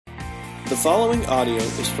The following audio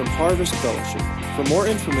is from Harvest Fellowship. For more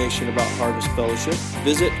information about Harvest Fellowship,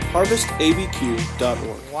 visit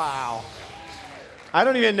harvestabq.org. Wow. I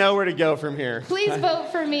don't even know where to go from here. Please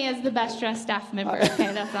vote for me as the best dressed staff member.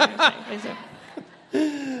 Okay, that's all I'm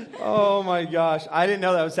saying. Oh my gosh. I didn't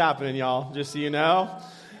know that was happening, y'all. Just so you know.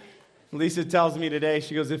 Lisa tells me today,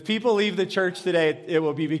 she goes, if people leave the church today, it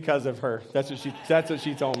will be because of her. That's what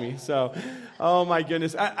she told me. So, oh my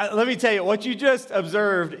goodness. Let me tell you, what you just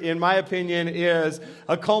observed, in my opinion, is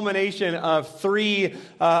a culmination of three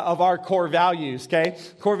of our core values, okay?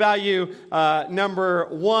 Core value number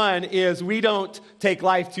one is we don't take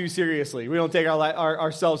life too seriously. We don't take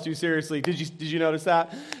ourselves too seriously. Did you notice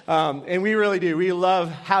that? And we really do. We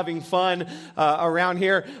love having fun around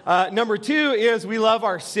here. Number two is we love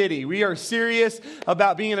our city. We are serious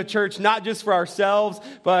about being in a church, not just for ourselves,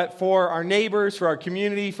 but for our neighbors, for our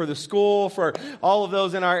community, for the school, for all of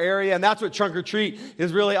those in our area. And that's what Trunk or Treat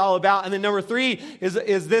is really all about. And then number three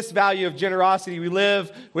is this value of generosity. We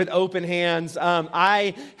live with open hands. One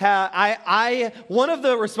of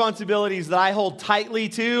the responsibilities that I hold tightly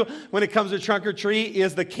to when it comes to Trunk or Treat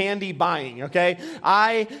is the candy buying, okay?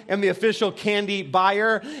 I am the official candy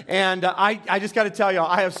buyer, and I just got to tell y'all,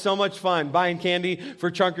 I have so much fun buying candy for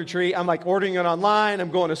Trunk or Treat. I'm like ordering it online.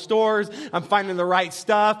 I'm going to stores. I'm finding the right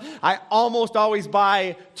stuff. I almost always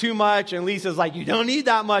buy too much, and Lisa's like, you don't need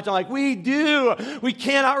that much. I'm like, we do. We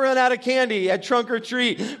cannot run out of candy at Trunk or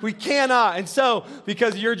Treat. We cannot. And so,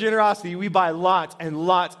 because of your generosity, we buy lots and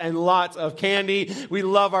lots and lots of candy. We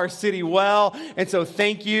love our city well, and so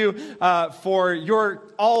thank you for your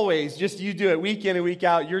always, just you do it week in and week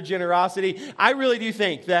out, your generosity. I really do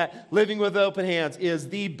think that living with open hands is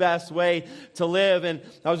the best way to live. And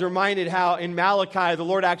I was reminded how in Malachi, the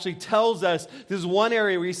Lord actually tells us, this is one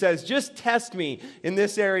area where he says, just test me in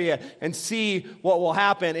this area and see what will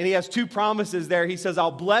happen. And he has two promises there. He says,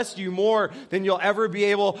 I'll bless you more than you'll ever be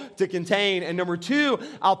able to contain. And number two,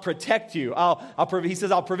 I'll protect you. He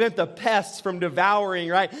says, I'll prevent the pests from devouring,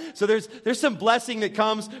 right? So there's some blessing that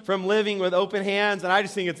comes from living with open hands. And I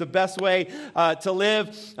just think it's the best way to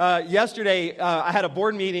live. Yesterday, I had a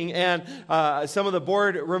board meeting, and some of the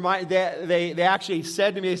board they actually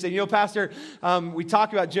said to me, they said, Pastor, we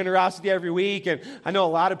talk about generosity every week, and I know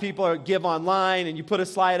a lot of people give online, and you put a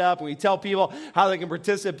slide up, and we tell people how they can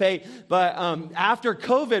participate. But after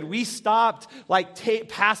COVID, we stopped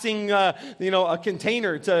passing a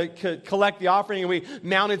container to collect the offering, and we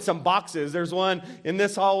mounted some boxes. There's one in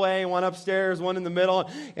this hallway, one upstairs, one in the middle,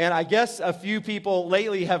 and I guess a few people lately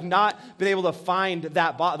have not been able to find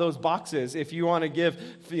those boxes if you want to give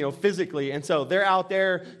physically. And so they're out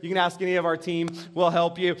there. You can ask any of our team. We'll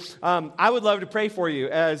help you. I would love to pray for you,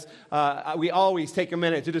 as we always take a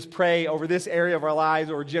minute to just pray over this area of our lives,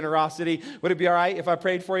 over generosity. Would it be all right if I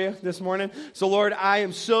prayed for you this morning? So Lord, I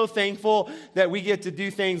am so thankful that we get to do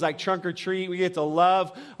things like Trunk or Treat. We get to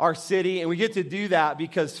love our city, and we get to do that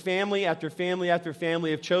because family after family after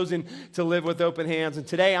family have chosen to live with open hands. And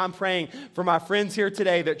today I'm praying for my friends here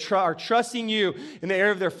today that are trusting you in the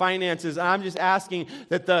area of their finances. And I'm just asking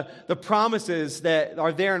that the promises that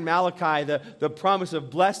are there in Malachi, the promise of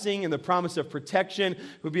blessing and the promise of protection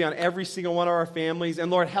would be on every single one of our families.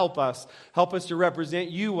 And Lord, help us. Help us to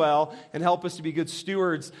represent you well, and help us to be good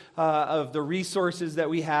stewards of the resources that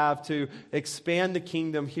we have to expand the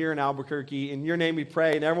kingdom here in Albuquerque. In your name we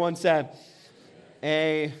pray. And everyone said,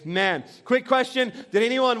 amen. Quick question. Did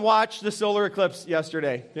anyone watch the solar eclipse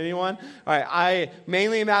yesterday? Did anyone? All right. I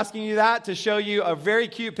mainly am asking you that to show you a very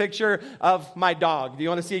cute picture of my dog. Do you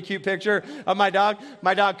want to see a cute picture of my dog?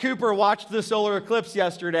 My dog Cooper watched the solar eclipse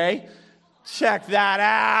yesterday. Check that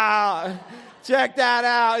out. Check that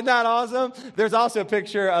out. Isn't that awesome? There's also a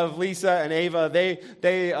picture of Lisa and Ava.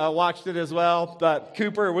 They watched it as well. But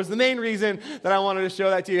Cooper was the main reason that I wanted to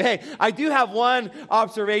show that to you. Hey, I do have one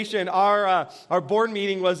observation. Our board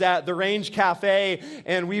meeting was at the Range Cafe,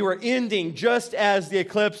 and we were ending just as the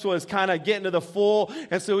eclipse was kind of getting to the full.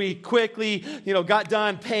 And so we quickly, got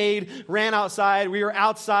done, paid, ran outside. We were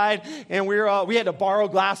outside, and we had to borrow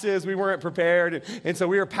glasses. We weren't prepared. And so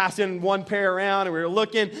we were passing one pair around, and we were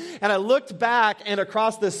looking. And I looked back, and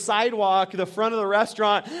across the sidewalk, the front of the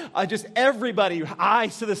restaurant, just everybody,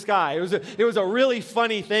 eyes to the sky. It was a really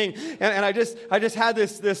funny thing. And I just had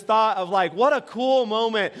this thought of what a cool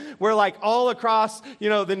moment where all across,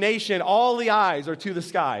 the nation, all the eyes are to the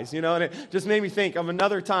skies, and it just made me think of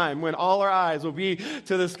another time when all our eyes will be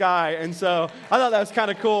to the sky. And so I thought that was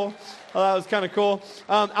kind of cool. Well, that was kind of cool.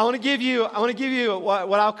 I want to give you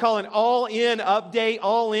what I'll call an all-in update.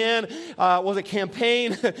 All-in was a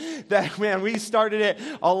campaign that, man, we started it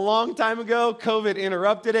a long time ago. COVID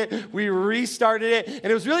interrupted it. We restarted it, and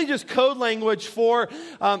it was really just code language for,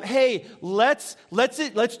 hey, let's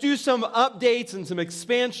do some updates and some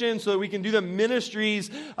expansion so that we can do the ministries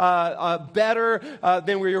better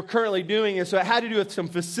than we are currently doing. And so it had to do with some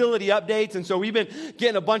facility updates. And so we've been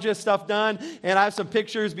getting a bunch of stuff done, and I have some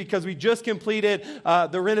pictures because we just completed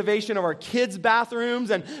the renovation of our kids' bathrooms,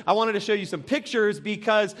 and I wanted to show you some pictures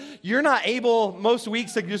because you're not able most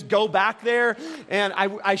weeks to just go back there, and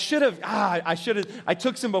I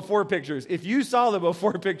took some before pictures. If you saw the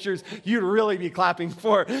before pictures, you'd really be clapping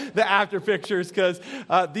for the after pictures because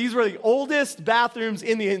these were the oldest bathrooms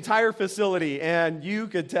in the entire facility, and you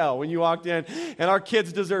could tell when you walked in, and our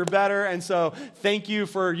kids deserve better, and so thank you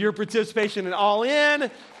for your participation in All In.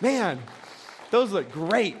 Man, those look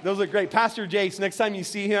great. Those look great. Pastor Jace, next time you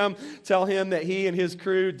see him, tell him that he and his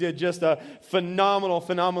crew did just a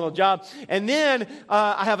phenomenal job. And then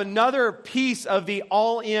I have another piece of the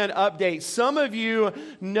All-In update. Some of you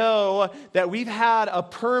know that we've had a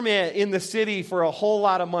permit in the city for a whole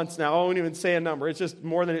lot of months now. I won't even say a number. It's just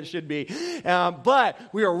more than it should be. But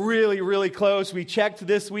we are really close. We checked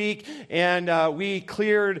this week, and we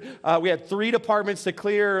cleared, we had 3 departments to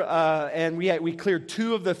clear, and we cleared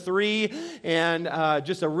 2 of the 3, and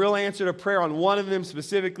just a real answer to prayer on one of them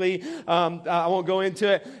specifically. I won't go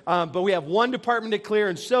into it, but we have one department to clear,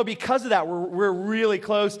 and so because of that, we're really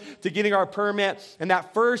close to getting our permit, and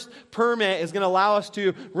that first permit is going to allow us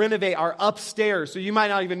to renovate our upstairs. So you might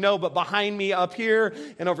not even know, but behind me up here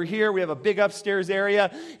and over here, we have a big upstairs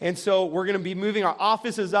area, and so we're going to be moving our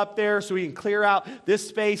offices up there so we can clear out this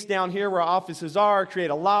space down here where our offices are, create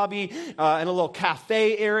a lobby and a little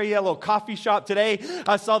cafe area, a little coffee shop. Today,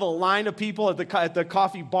 I saw the line of people at the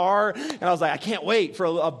coffee bar, and I was like, I can't wait for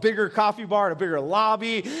a bigger coffee bar and a bigger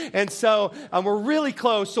lobby, and so we're really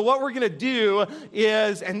close. So what we're going to do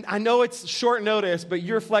is, and I know it's short notice, but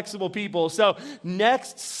you're flexible people. So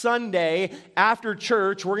next Sunday after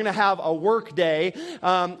church, we're going to have a work day.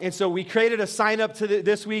 And so we created a sign up to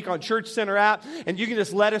this week on Church Center app, and you can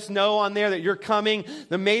just let us know on there that you're coming.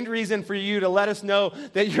 The main reason for you to let us know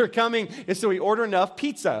that you're coming is so we order enough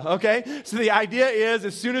pizza, okay? So the idea is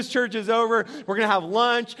as soon as church is over, we're going to have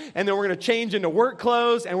lunch, and then we're going to change into work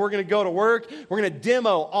clothes, and we're going to go to work. We're going to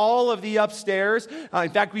demo all of the upstairs.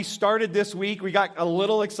 In fact, we started this week. We got a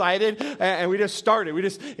little excited, and we just started.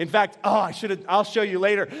 I'll show you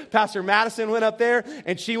later. Pastor Madison went up there,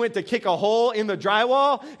 and she went to kick a hole in the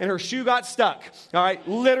drywall, and her shoe got stuck. All right,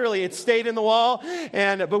 literally, it stayed in the wall.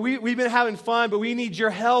 But we've been having fun, but we need your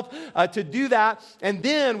help to do that. And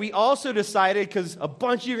then we also decided, because a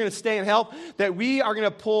bunch of you are going to stay and help, that we are going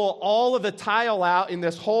to pull all of the tile out in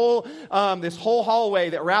this whole hallway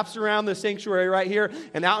that wraps around the sanctuary right here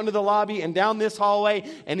and out into the lobby and down this hallway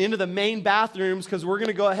and into the main bathrooms, because we're going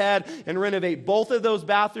to go ahead and renovate both of those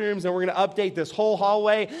bathrooms, and we're going to update this whole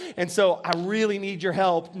hallway. And so I really need your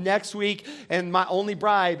help next week, and my only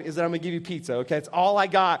bribe is that I'm going to give you pizza, okay? It's all I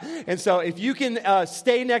got. And so if you can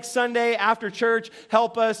stay next Sunday after church,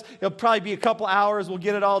 help us. It'll probably be a couple hours. We'll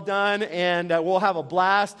get it all done, and we'll have a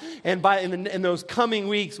blast. And in those coming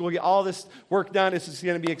weeks, we'll get all this work done. This is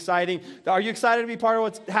going to be exciting. Are you excited to be part of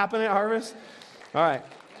what's happening at Harvest? All right.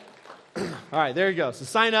 All right, there you go. So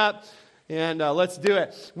sign up, and let's do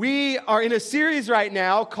it. We are in a series right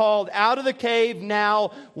now called Out of the Cave,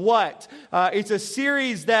 Now What? It's a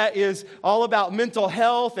series that is all about mental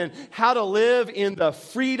health and how to live in the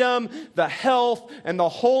freedom, the health, and the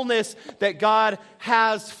wholeness that God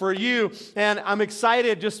has for you. And I'm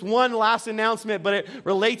excited. Just one last announcement, but it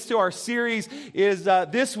relates to our series, is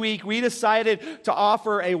this week we decided to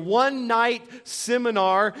offer a one-night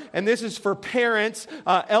seminar, and this is for parents,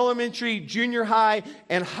 elementary, junior high,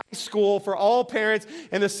 and high school, for all parents.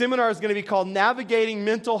 And the seminar is going to be called Navigating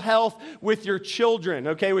Mental Health with Your Children,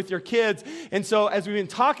 okay, with your kids. And so as we've been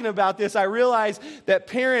talking about this, I realize that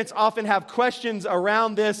parents often have questions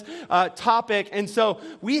around this topic. And so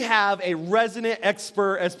we have a resident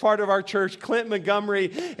expert as part of our church, Clint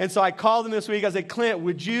Montgomery. And so I called him this week. I said, Clint,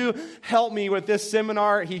 would you help me with this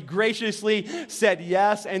seminar? He graciously said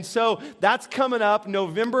yes. And so that's coming up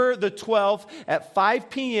November the 12th at 5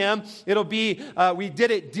 p.m. It'll be, we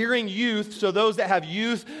did it during youth. youth, so those that have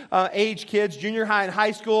youth age kids, junior high and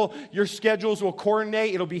high school, your schedules will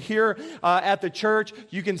coordinate. It'll be here at the church.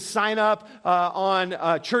 You can sign up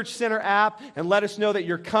on Church Center app and let us know that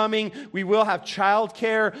you're coming. We will have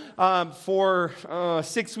childcare for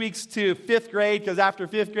 6 weeks to 5th grade, because after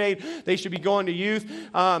 5th grade, they should be going to youth.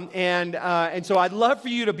 And so I'd love for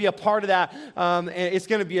you to be a part of that. And it's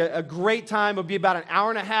going to be a great time. It'll be about an hour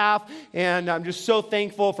and a half, and I'm just so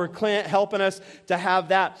thankful for Clint helping us to have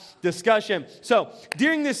that discussion. So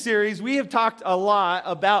during this series, we have talked a lot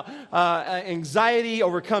about anxiety,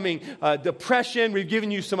 overcoming depression. We've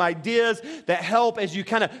given you some ideas that help as you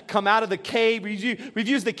kind of come out of the cave. We've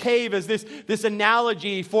used the cave as this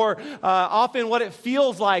analogy for often what it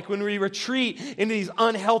feels like when we retreat into these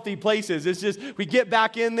unhealthy places. It's just, we get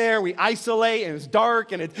back in there, we isolate, and it's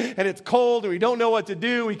dark, and it's cold, and we don't know what to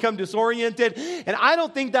do. We come disoriented. And I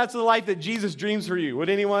don't think that's the life that Jesus dreams for you. Would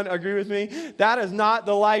anyone agree with me? That is not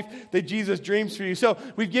the life that Jesus dreams for you. So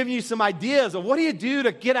we've given you some ideas of what do you do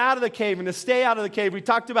to get out of the cave and to stay out of the cave. We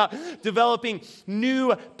talked about developing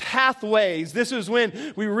new pathways. This is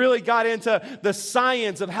when we really got into the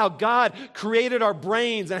science of how God created our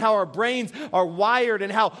brains and how our brains are wired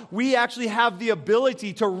and how we actually have the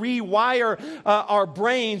ability to rewire our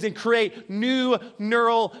brains and create new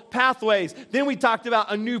neural pathways. Then we talked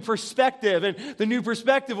about a new perspective, and the new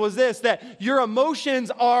perspective was this, that your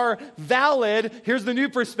emotions are valid. Here's the new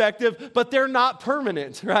perspective, but they're not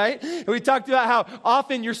permanent, right? And we talked about how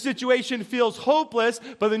often your situation feels hopeless,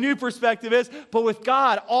 but the new perspective is, but with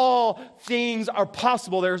God, all things are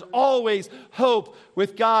possible. There's always hope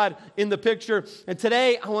with God in the picture. And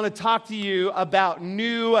today, I want to talk to you about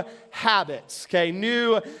new habits, okay?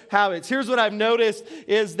 New habits. Here's what I've noticed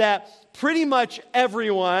is that pretty much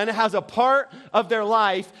everyone has a part of their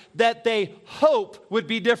life that they hope would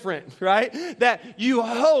be different, right? That you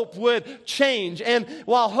hope would change. And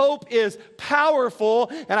while hope is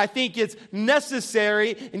powerful, and I think it's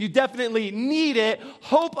necessary, and you definitely need it,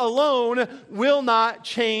 hope alone will not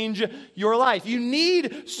change your life. You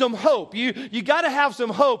need some hope. You got to have some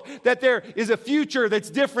hope that there is a future that's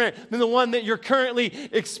different than the one that you're currently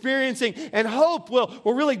experiencing. And hope will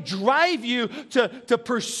really drive you to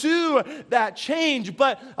pursue that change.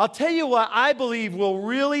 But I'll tell you what I believe will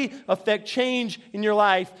really affect change in your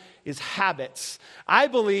life is habits. I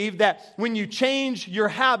believe that when you change your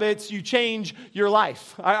habits, you change your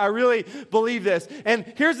life. I really believe this. And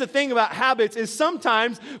here's the thing about habits is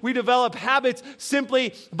sometimes we develop habits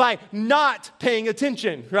simply by not paying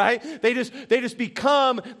attention, right? They just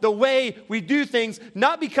become the way we do things,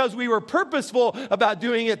 not because we were purposeful about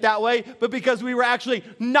doing it that way, but because we were actually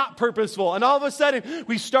not purposeful. And all of a sudden,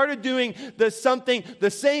 we started doing something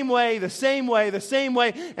the same way,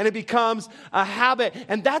 and it becomes a habit.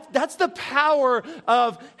 And that's the power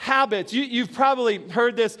of habits. You've probably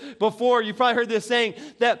heard this before. You've probably heard this saying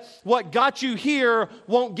that what got you here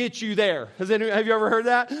won't get you there. Have you ever heard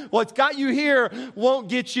that? What's got you here won't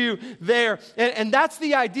get you there. And that's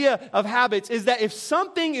the idea of habits, is that if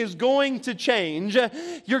something is going to change,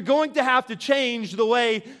 you're going to have to change the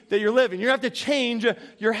way that you're living. You have to change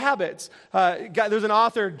your habits. There's an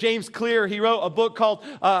author, James Clear. He wrote a book called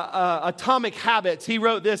Atomic Habits. He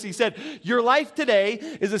wrote this. He said, your life today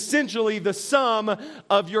is essentially the sum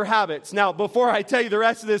of your habits. Now, before I tell you the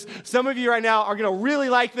rest of this, some of you right now are going to really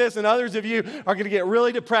like this, and others of you are going to get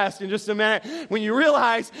really depressed in just a minute when you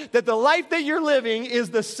realize that the life that you're living is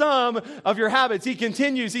the sum of your habits. He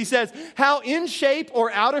continues. He says, how in shape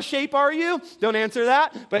or out of shape are you? Don't answer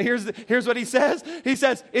that, but here's what he says. He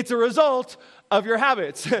says, it's a result of your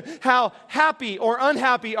habits. How happy or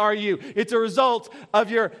unhappy are you? It's a result of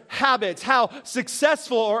your habits. How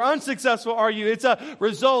successful or unsuccessful are you? It's a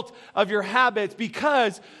result of your habits,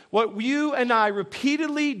 because what you and I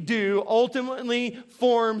repeatedly do ultimately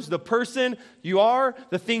forms the person you are,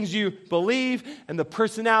 the things you believe, and the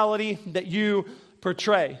personality that you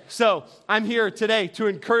portray. So I'm here today to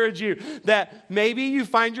encourage you that maybe you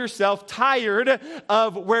find yourself tired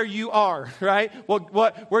of where you are, right?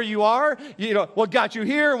 Where you are, what got you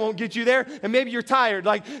here won't get you there, and maybe you're tired.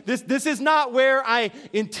 Like this is not where I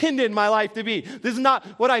intended my life to be. This is not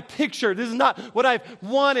what I pictured. This is not what I've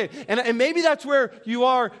wanted, and maybe that's where you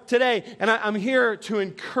are today. And I'm here to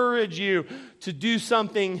encourage you to do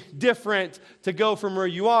something different, to go from where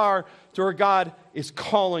you are to where God is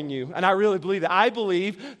calling you. And I really believe that. I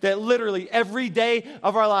believe that literally every day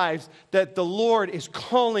of our lives that the Lord is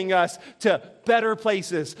calling us to better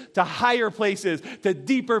places, to higher places, to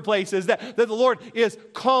deeper places, that the Lord is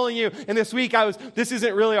calling you. And this week this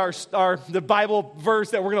isn't really the Bible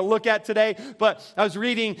verse that we're going to look at today, but I was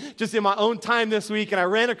reading just in my own time this week, and I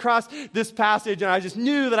ran across this passage, and I just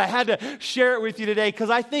knew that I had to share it with you today because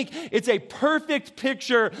I think it's a perfect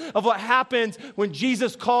picture of what happens when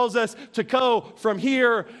Jesus calls us to go from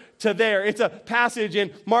here to there. It's a passage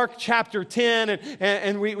in Mark chapter 10,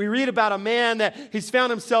 and we read about a man that he's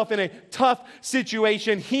found himself in a tough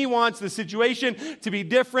situation. He wants the situation to be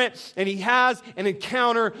different, and he has an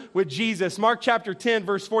encounter with Jesus. Mark chapter 10,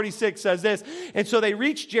 verse 46 says this, "And so they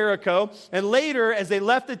reached Jericho, and later, as they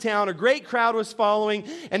left the town, a great crowd was following,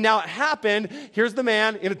 and now it happened," here's the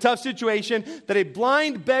man in a tough situation, "that a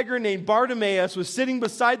blind beggar named Bartimaeus was sitting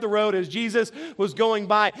beside the road as Jesus was going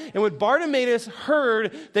by. And when Bartimaeus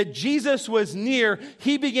heard that Jesus was near,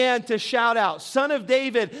 he began to shout out, 'Son of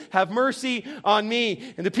David, have mercy on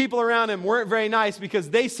me.' And the people around him weren't very nice because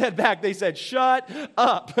they said back, they said, 'Shut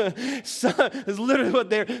up.'" That's literally what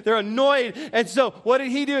they're annoyed. And so what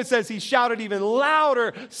did he do? It says he shouted even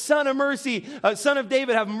louder, "Son of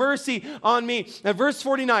David, have mercy on me." And verse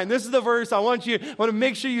 49, this is the verse I want to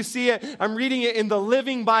make sure you see it. I'm reading it in the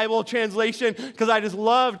Living Bible translation because I just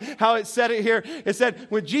loved how it said it here. It said,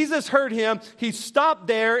 "When Jesus heard him, he stopped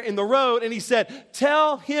there in the road and he said,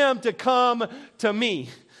 'Tell him to come to me.'"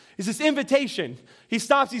 It's this invitation. He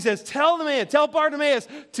stops, he says, tell Bartimaeus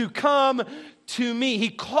to come to me. He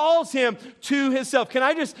calls him to himself. Can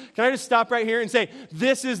I just stop right here and say,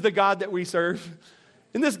 this is the God that we serve?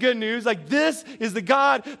 Isn't this good news? Like, this is the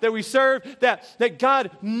God that we serve, that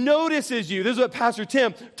God notices you. This is what Pastor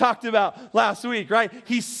Tim talked about last week, right?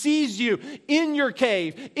 He sees you in your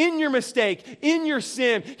cave, in your mistake, in your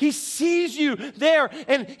sin. He sees you there,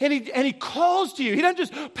 and he calls to you. He doesn't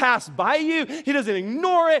just pass by you. He doesn't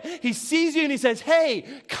ignore it. He sees you, and he says, "Hey,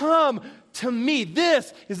 come to me."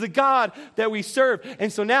 This is the God that we serve.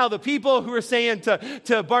 And so now the people who are saying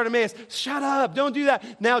to Bartimaeus, "Shut up, don't do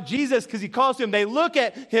that." Now Jesus, because he calls to him, they look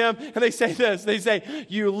at him and they say this. They say,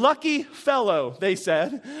 "You lucky fellow," they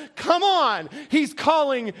said. "Come on, he's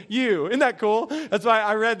calling you." Isn't that cool? That's why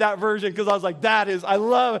I read that version, because I was like, I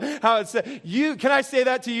love how it said. Can I say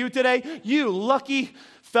that to you today? You lucky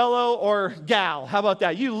fellow or gal. How about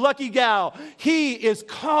that? You lucky gal. He is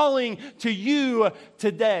calling to you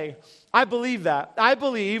today. I believe that. I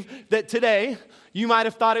believe that today you might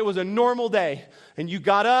have thought it was a normal day, and you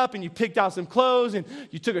got up and you picked out some clothes and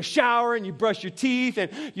you took a shower and you brushed your teeth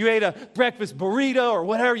and you ate a breakfast burrito or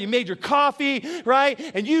whatever. You made your coffee, right?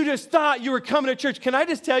 And you just thought you were coming to church. Can I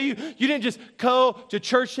just tell you, you didn't just go to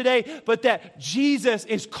church today, but that Jesus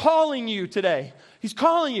is calling you today. He's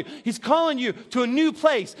calling you. He's calling you to a new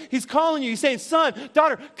place. He's calling you. He's saying, "Son,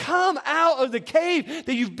 daughter, come out of the cave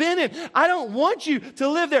that you've been in. I don't want you to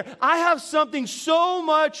live there. I have something so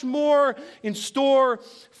much more in store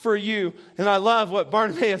for you." And I love what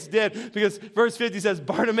Bartimaeus did, because verse 50 says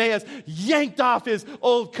Bartimaeus yanked off his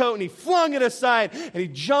old coat and he flung it aside and he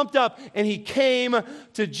jumped up and he came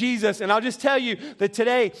to Jesus. And I'll just tell you that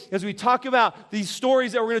today, as we talk about these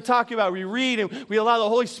stories that we're going to talk about, we read and we allow the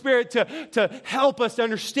Holy Spirit to help us to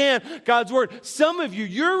understand God's word. Some of you,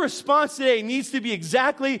 your response today needs to be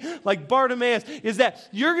exactly like Bartimaeus, is that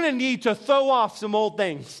you're going to need to throw off some old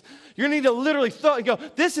things. You're going to need to literally throw and go,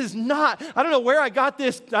 this is not, I don't know where I got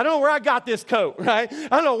this coat, right? I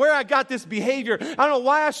don't know where I got this behavior. I don't know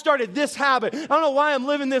why I started this habit. I don't know why I'm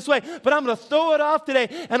living this way, but I'm going to throw it off today,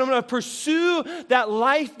 and I'm going to pursue that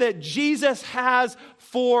life that Jesus has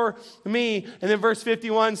for me. And then verse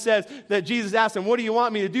 51 says that Jesus asked him, "What do you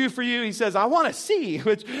want me to do for you?" He says, "I want to see,"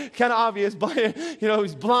 which kind of obvious, but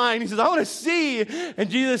he's blind. He says, "I want to see." And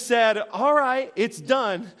Jesus said, "All right, it's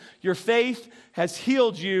done. Your faith has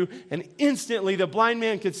healed you." And instantly the blind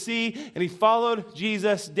man could see, and he followed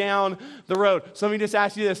Jesus down the road. So let me just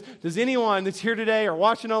ask you this. Does anyone that's here today or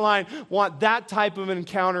watching online want that type of an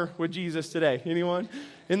encounter with Jesus today? Anyone?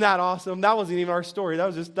 Isn't that awesome? That wasn't even our story. That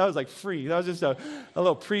was like free. That was just a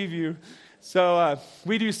little preview. So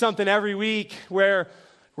we do something every week where,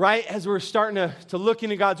 right as we're starting to look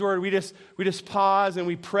into God's word, we just pause and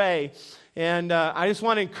we pray. And I just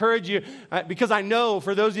want to encourage you, because I know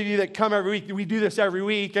for those of you that come every week, we do this every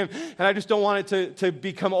week, and I just don't want it to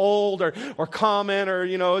become old or common, or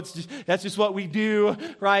that's just what we do,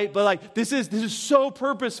 right? But like this is so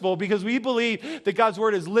purposeful, because we believe that God's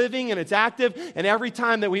word is living and it's active, and every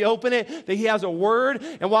time that we open it, that He has a word,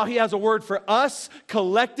 and while He has a word for us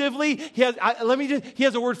collectively, He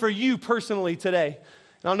has a word for you personally today.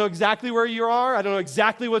 I don't know exactly where you are. I don't know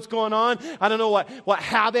exactly what's going on. I don't know what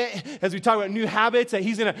habit, as we talk about new habits, that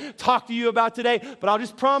he's going to talk to you about today. But I'll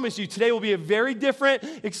just promise you, today will be a very different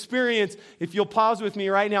experience if you'll pause with me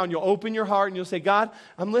right now and you'll open your heart and you'll say, God,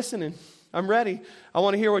 I'm listening. I'm ready. I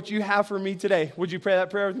want to hear what you have for me today. Would you pray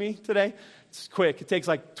that prayer with me today? It's quick. It takes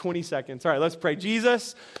like 20 seconds. All right, let's pray.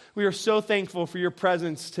 Jesus, we are so thankful for your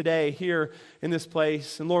presence today here in this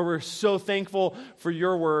place. And Lord, we're so thankful for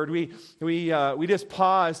your word. We just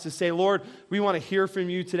pause to say, Lord, we want to hear from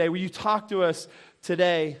you today. Will you talk to us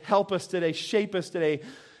today? Help us today. Shape us today.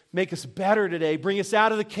 Make us better today. Bring us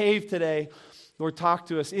out of the cave today. Lord, talk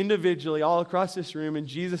to us individually all across this room. In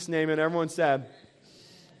Jesus' name, and everyone said,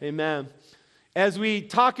 amen. As we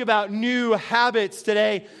talk about new habits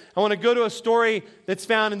today, I want to go to a story that's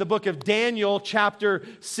found in the book of Daniel, chapter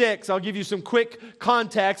 6. I'll give you some quick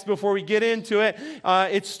context before we get into it.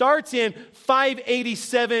 It starts in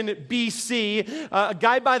 587 BC. A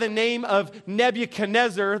guy by the name of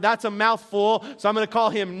Nebuchadnezzar, that's a mouthful, so I'm going to call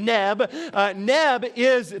him Neb. Neb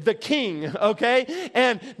is the king, okay?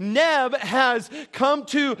 And Neb has come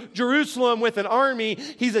to Jerusalem with an army.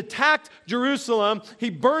 He's attacked Jerusalem. He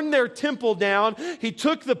burned their temple down. He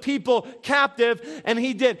took the people captive, and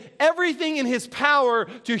he did everything in his power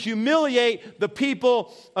to humiliate the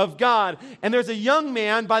people of God. And there's a young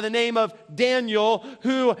man by the name of Daniel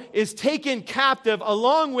who is taken captive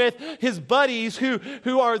along with his buddies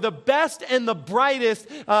who are the best and the brightest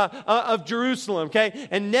of Jerusalem, okay?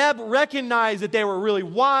 And Neb recognized that they were really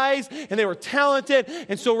wise and they were talented,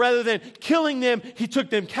 and so rather than killing them, he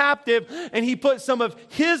took them captive and he put some of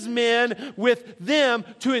his men with them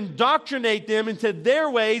to indoctrinate them into their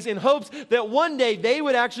ways in hopes that one day they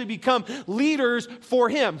would actually become leaders for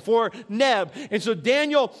him, for Neb. And so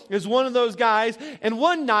Daniel is one of those guys, and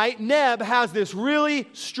one night Neb has this really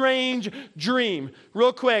strange dream.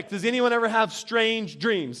 Real quick, does anyone ever have strange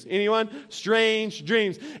dreams? Anyone? Strange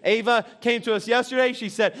dreams. Ava came to us yesterday. She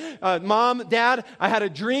said, Mom, Dad, I had a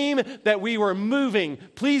dream that we were moving.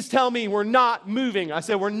 Please tell me we're not moving. I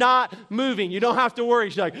said, we're not moving. You don't have to worry.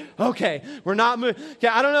 She's like, okay, we're not moving. Okay,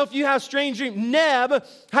 I don't know if you have strange dreams. Neb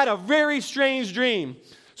had a very strange dream.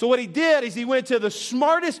 So what he did is he went to the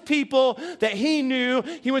smartest people that he knew.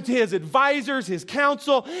 He went to his advisors, his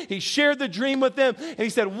counsel. He shared the dream with them. And he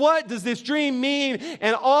said, what does this dream mean?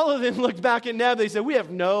 And all of them looked back at Neb. They said, we have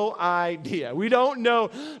no idea. We don't know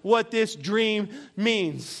what this dream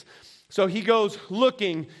means. So he goes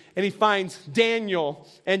looking and he finds Daniel.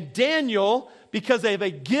 And Daniel, because of a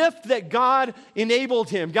gift that God enabled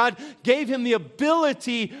him, God gave him the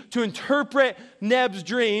ability to interpret Neb's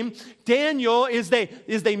dream. Daniel is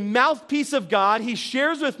the mouthpiece of God. He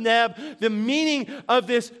shares with Neb the meaning of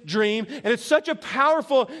this dream. And it's such a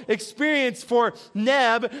powerful experience for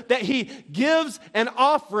Neb that he gives an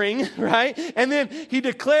offering, right? And then he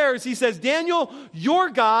declares, he says, Daniel, your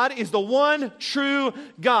God is the one true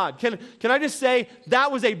God. Can I just say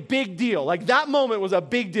that was a big deal? Like that moment was a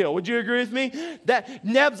big deal. Would you agree with me? That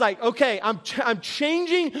Neb's like, okay, I'm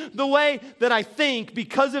changing the way that I think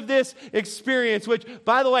because of this experience, which,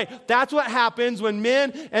 by the way, that's what happens when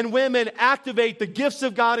men and women activate the gifts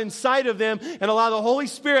of God inside of them and allow the Holy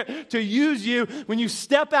Spirit to use you. When you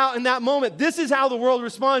step out in that moment, this is how the world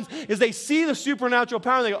responds, is they see the supernatural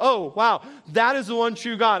power and they go, oh, wow, that is the one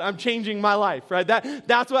true God. I'm changing my life, right?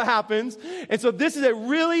 That's what happens. And so this is a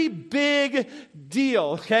really big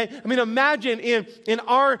deal, okay? I mean, imagine in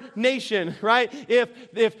our nation, right?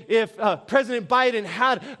 If President Biden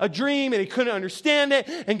had a dream and he couldn't understand it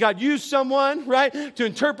and God used someone, right, to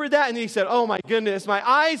interpret that, and he said, oh my goodness, my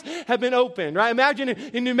eyes have been opened, right? Imagine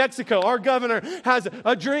in New Mexico, our governor has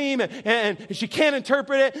a dream and she can't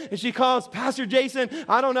interpret it, and she calls Pastor Jason.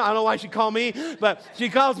 I don't know why she called me, but she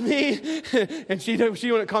calls me, and she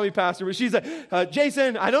wouldn't call me pastor, but she's like,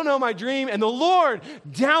 Jason, I don't know my dream, and the Lord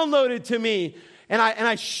downloaded to me. And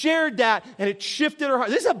I shared that, and it shifted her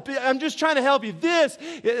heart. I'm just trying to help you. This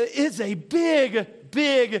is a big,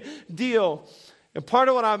 big deal. And part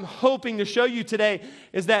of what I'm hoping to show you today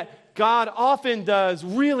is that God often does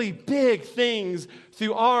really big things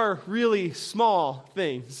through our really small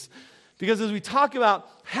things. Because as we talk about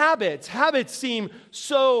habits seem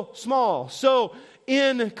so small, so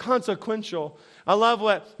inconsequential. I love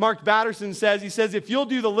what Mark Batterson says. He says, if you'll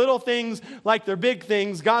do the little things like they're big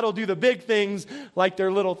things, God will do the big things like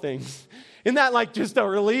they're little things. Isn't that like just a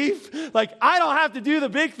relief? Like, I don't have to do the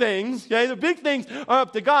big things, okay? The big things are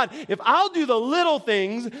up to God. If I'll do the little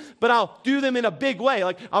things, but I'll do them in a big way,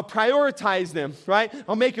 like I'll prioritize them, right?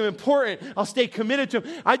 I'll make them important. I'll stay committed to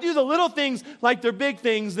them. I do the little things like they're big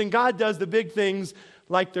things, then God does the big things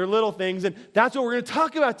like they're little things. And that's what we're going to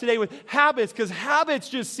talk about today with habits, because habits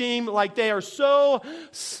just seem like they are so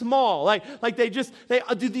small. Like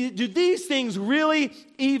do these things really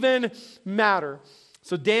even matter?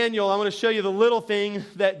 So Daniel, I want to show you the little thing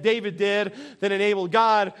that David did that enabled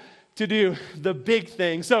God to do the big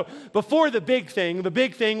thing. So before the big thing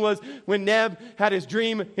was when Neb had his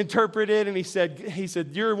dream interpreted, and he said,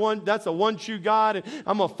 "You're one. That's the one true God, and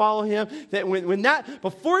I'm gonna follow Him." That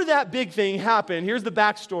before that big thing happened, here's the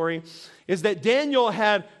backstory: is that Daniel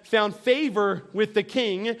had found favor with the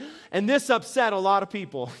king, and this upset a lot of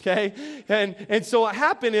people, okay? And so what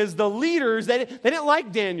happened is the leaders, they didn't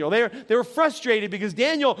like Daniel. They were frustrated because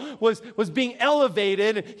Daniel was being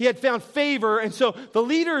elevated. He had found favor, and so the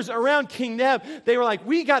leaders around King Neb, they were like,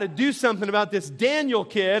 we got to do something about this Daniel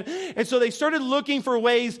kid. And so they started looking for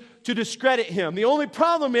ways to discredit him. The only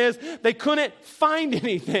problem is they couldn't find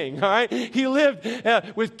anything, all right? He lived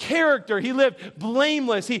with character. He lived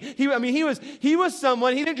blameless. He was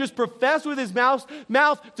someone, he didn't just profess with his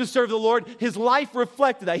mouth to serve the Lord. His life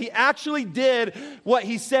reflected that. He actually did what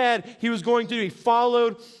he said he was going to do. He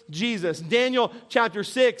followed Jesus. Daniel chapter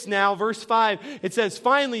 6 now, verse 5, it says,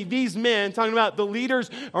 "Finally, these men," talking about the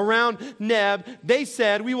leaders around Neb, "they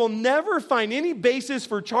said, we will never find any basis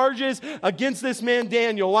for charges against this man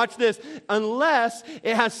Daniel." Watch this. "Unless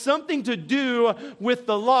it has something to do with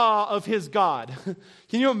the law of his God."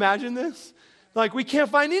 Can you imagine this? Like, we can't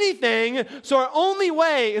find anything, so our only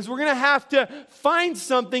way is we're going to have to find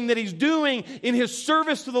something that he's doing in his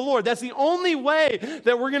service to the Lord. That's the only way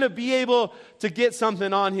that we're going to be able to get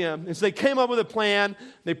something on him. And so they came up with a plan.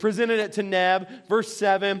 They presented it to Neb. Verse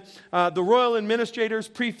 7, the royal administrators,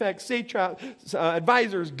 prefects, satraps,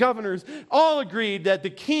 advisors, governors, all agreed that the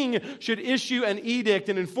king should issue an edict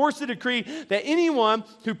and enforce a decree that anyone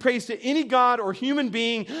who prays to any god or human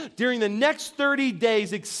being during the next 30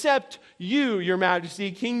 days except you, your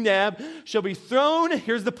majesty, King Neb, shall be thrown,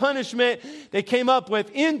 here's the punishment they came up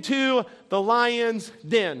with, into the lion's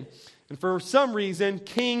den. And for some reason,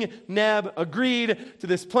 King Neb agreed to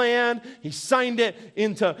this plan. He signed it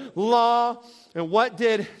into law. And what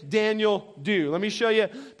did Daniel do? Let me show you,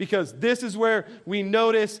 because this is where we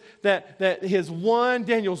notice that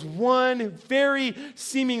Daniel's one very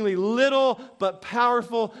seemingly little but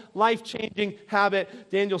powerful life-changing habit.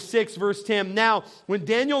 Daniel 6 verse 10. "Now, when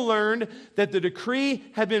Daniel learned that the decree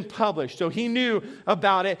had been published," so he knew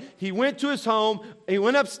about it, "he went to his home, he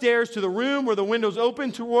went upstairs to the room where the windows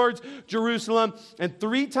opened towards Jerusalem, and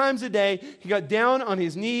 3 times a day he got down on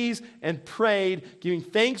his knees and prayed, giving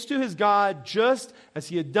thanks to his God, just as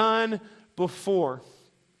he had done before."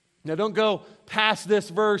 Now, don't go past this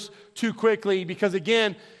verse too quickly, because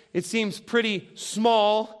again, it seems pretty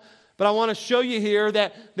small. But I want to show you here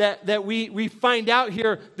that we find out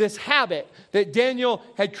here this habit that Daniel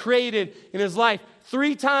had created in his life.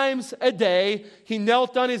 3 times a day, he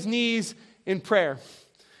knelt on his knees in prayer.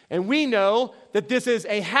 And we know that this is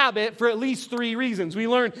a habit for at least 3 reasons. We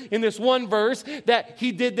learn in this one verse that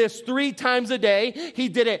he did this 3 times a day. He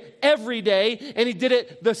did it every day, and he did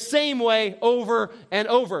it the same way over and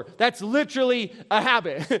over. That's literally a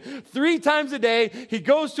habit. 3 times a day, he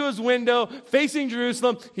goes to his window facing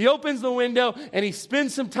Jerusalem. He opens the window, and he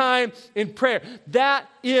spends some time in prayer. That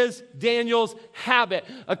is Daniel's habit.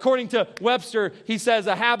 According to Webster, he says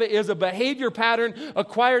a habit is a behavior pattern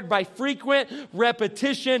acquired by frequent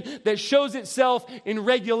repetition that shows itself in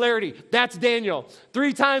regularity. That's Daniel.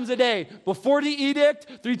 3 times a day before the edict,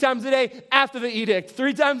 3 times a day after the edict.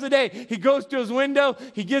 3 times a day he goes to his window,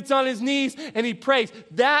 he gets on his knees, and he prays.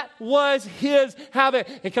 That was his habit.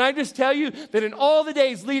 And can I just tell you that in all the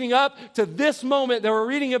days leading up to this moment that we're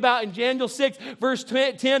reading about in Daniel 6 verse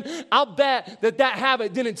 10, I'll bet that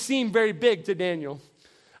habit didn't seem very big to Daniel.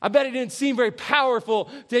 I bet it didn't seem very powerful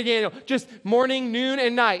to Daniel. Just morning, noon,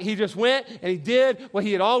 and night. He just went and he did what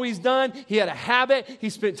he had always done. He had a habit. He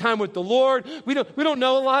spent time with the Lord. We don't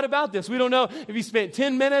know a lot about this. We don't know if he spent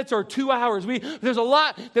 10 minutes or 2 hours. There's a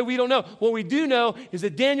lot that we don't know. What we do know is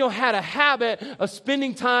that Daniel had a habit of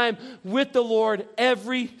spending time with the Lord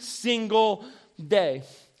every single day.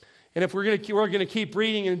 And if we're going to keep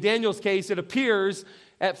reading, in Daniel's case, it appears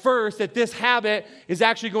at first that this habit is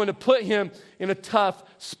actually going to put him in a tough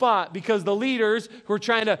spot, because the leaders who are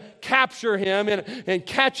trying to capture him and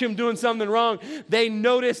catch him doing something wrong, they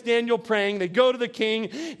notice Daniel praying. They go to the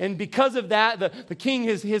king, and because of that, the king,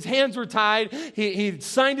 his hands were tied. He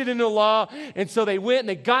signed it into law, and so they went and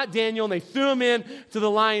they got Daniel and they threw him in to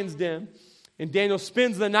the lion's den. And Daniel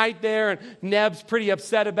spends the night there, and Neb's pretty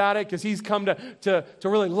upset about it because he's come to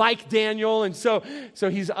really like Daniel. And so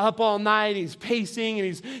he's up all night, he's pacing,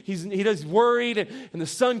 and he's worried. And the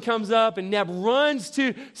sun comes up, and Neb runs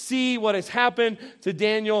to see what has happened to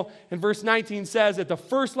Daniel. And verse 19 says, at the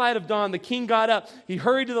first light of dawn, the king got up. He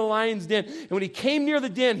hurried to the lion's den. And when he came near the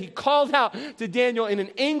den, he called out to Daniel in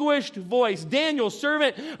an anguished voice, Daniel,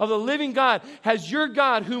 servant of the living God, has your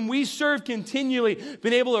God, whom we serve continually,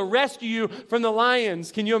 been able to rescue you from the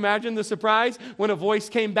lions? Can you imagine the surprise when a voice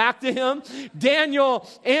came back to him? Daniel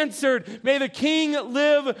answered, may the king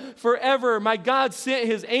live forever. My God sent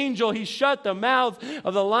his angel. He shut the mouths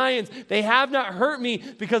of the lions. They have not hurt me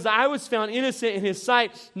because I was found innocent in his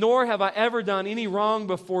sight, nor have I ever done any wrong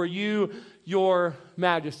before you, your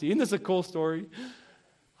majesty. Isn't this a cool story?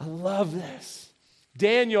 I love this.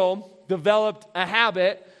 Daniel developed a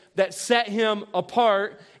habit that set him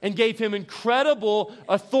apart and gave him incredible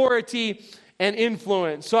authority and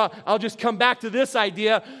influence. So I'll just come back to this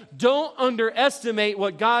idea. Don't underestimate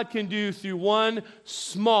what God can do through one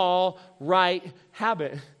small right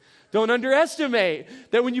habit. Don't underestimate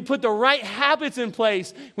that when you put the right habits in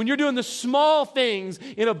place, when you're doing the small things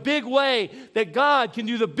in a big way, that God can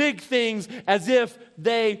do the big things as if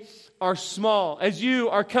they are small. As you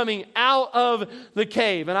are coming out of the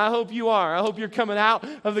cave, and I hope you are. I hope you're coming out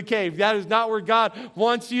of the cave. That is not where God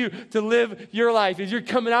wants you to live your life. As you're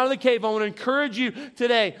coming out of the cave, I want to encourage you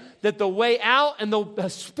today that the way out, and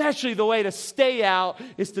especially the way to stay out,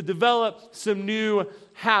 is to develop some new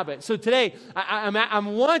habits. So today,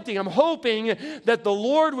 I'm hoping that the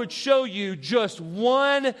Lord would show you just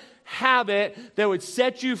one habit that would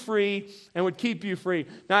set you free and would keep you free.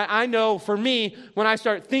 Now, I know for me, when I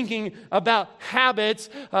start thinking about habits,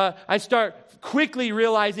 I start quickly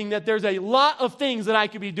realizing that there's a lot of things that I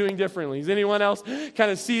could be doing differently. Does anyone else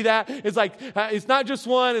kind of see that? It's like, it's not just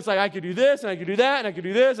one. It's like, I could do this, and I could do that, and I could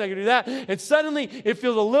do this, and I could do that. And suddenly, it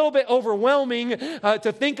feels a little bit overwhelming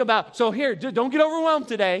to think about. So here, don't get overwhelmed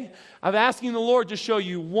today. I'm asking the Lord to show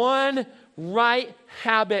you one right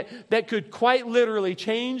habit that could quite literally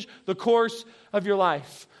change the course of your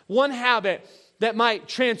life. One habit that might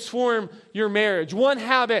transform your marriage. One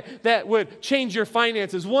habit that would change your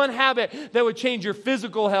finances. One habit that would change your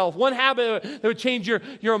physical health. One habit that would change your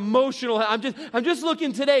emotional health. I'm just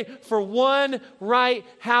looking today for one right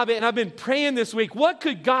habit. And I've been praying this week, what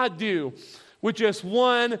could God do with just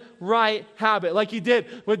one right habit, like he did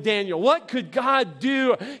with Daniel? What could God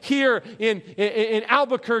do here in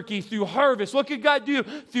Albuquerque through Harvest? What could God do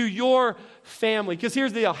through your family? Because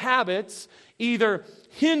here's the deal. Habits either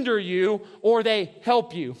hinder you or they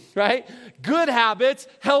help you, right? Good habits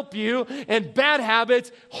help you, and bad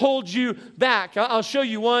habits hold you back. I'll show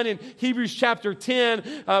you one in Hebrews chapter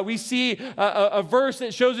 10. We see a verse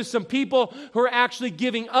that shows us some people who are actually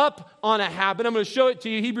giving up on a habit. I'm going to show it to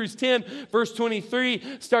you. Hebrews 10, verse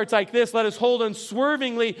 23 starts like this. Let us hold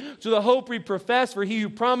unswervingly to the hope we profess, for he who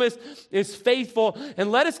promised is faithful.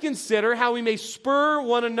 And let us consider how we may spur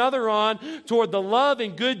one another on toward the love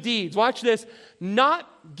and good deeds. Watch this. Not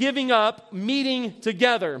giving up meeting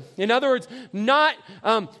together. In other words, not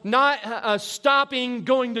stopping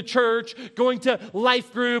going to church, going to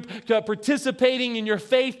life group, to participating in your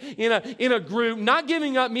faith in a group, not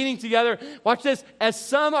giving up meeting together. Watch this, as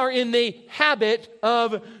some are in the habit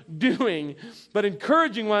of doing, but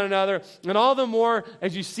encouraging one another, and all the more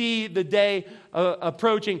as you see the day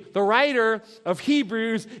approaching. The writer of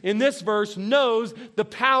Hebrews in this verse knows the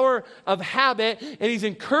power of habit, and he's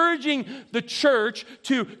encouraging the church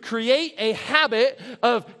to create a habit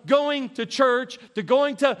of going to church, to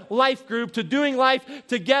going to life group, to doing life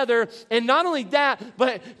together. And not only that,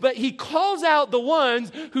 but he calls out the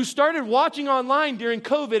ones who started watching online during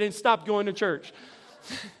COVID and stopped going to church.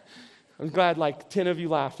 I'm glad like 10 of you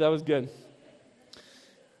laughed. That was good.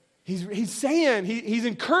 He's saying, he's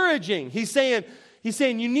encouraging. He's saying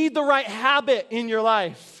you need the right habit in your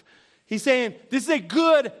life. He's saying this is a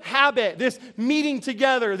good habit, this meeting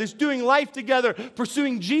together, this doing life together,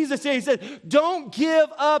 pursuing Jesus. He said, don't give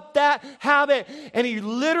up that habit. And he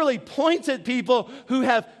literally points at people who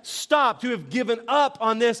have stopped, who have given up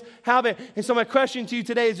on this habit. And so my question to you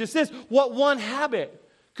today is just this: what one habit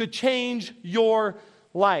could change your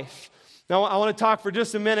life? Now, I want to talk for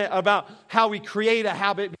just a minute about how we create a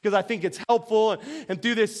habit, because I think it's helpful. And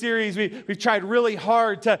through this series, we've tried really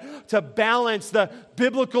hard to balance the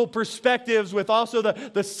biblical perspectives with also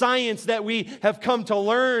the science that we have come to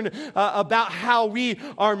learn about how we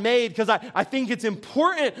are made. Because I think it's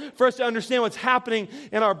important for us to understand what's happening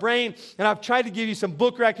in our brain. And I've tried to give you some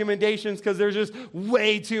book recommendations because there's just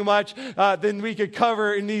way too much than we could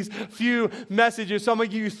cover in these few messages. So I'm going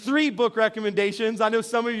to give you 3 book recommendations. I know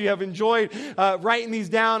some of you have enjoyed enjoyed writing these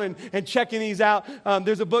down and checking these out.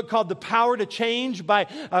 There's a book called The Power to Change by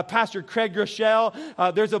Pastor Craig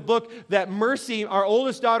Groeschel. There's a book that Mercy, our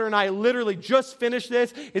oldest daughter, and I literally just finished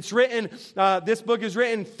this. It's written, this book is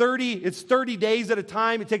written 30 days at a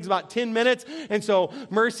time. It takes about 10 minutes. And so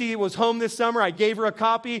Mercy was home this summer. I gave her a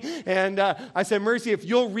copy, and I said, Mercy, if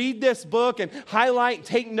you'll read this book and highlight,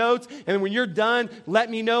 take notes, and when you're done, let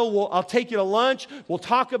me know. I'll take you to lunch. We'll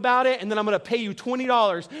talk about it, and then I'm going to pay you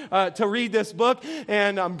 $20 to read this book.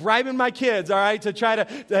 And I'm bribing my kids, all right, to try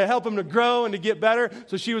to help them to grow and to get better.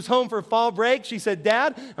 So she was home for fall break. She said,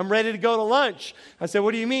 Dad, I'm ready to go to lunch. I said,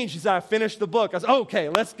 what do you mean? She said, I finished the book. I said, okay,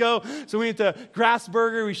 let's go. So we went to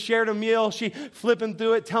Grassburger. We shared a meal. She flipping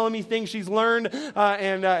through it, telling me things she's learned,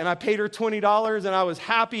 and I paid her $20, and I was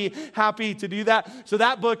happy to do that. So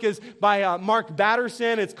that book is by Mark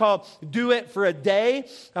Batterson. It's called Do It for a Day.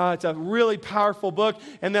 It's a really powerful book.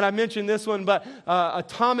 And then I mentioned this one, but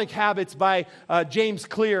Atomic Habits by James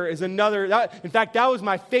Clear is another. In fact, that was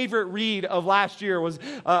my favorite read of last year, was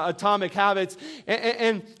Atomic Habits.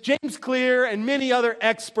 And James Clear and many other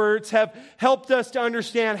experts have helped us to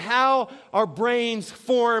understand how our brains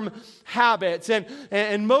form habits.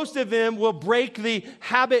 And most of them will break the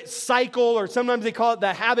habit cycle, or sometimes they call it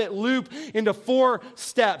the habit loop, into 4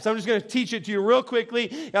 steps. I'm just going to teach it to you real quickly.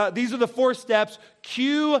 These are the 4 steps: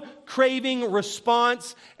 cue, craving,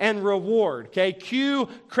 response, and reward. Okay, cue,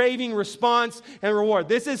 craving, response, and reward.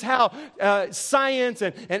 This is how science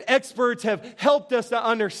and experts have helped us to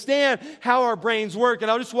understand how our brains work.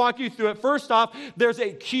 And I'll just walk you through it. First off, there's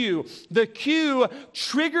a cue. The cue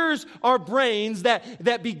triggers our brains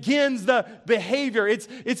that begins the behavior.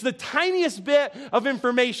 It's the tiniest bit of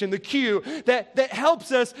information, the cue, that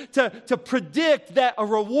helps us to predict that a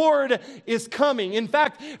reward is coming. In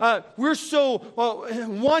fact, we're so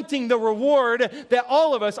wanting the reward that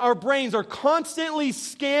all of us, our brains, are constantly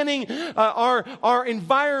scanning our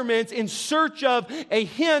environments in search of a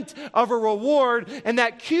hint of a reward. And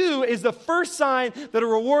that cue is the first sign that a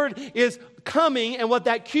reward is coming. And what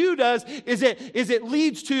that cue does is it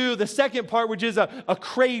leads to the second part, which is a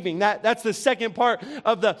craving. That's the second part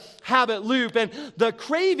of the habit loop. And the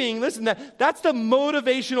craving, listen, that's the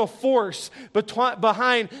motivational force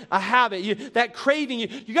behind a habit. That craving,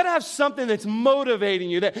 you got to have something that's motivating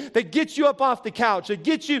you, that gets you up off the couch, that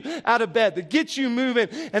gets you out of bed, that gets you moving.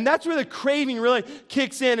 And that's where the craving really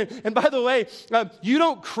kicks in. And by the way, you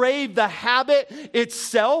don't crave the habit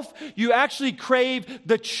itself. You actually crave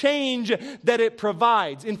the change that it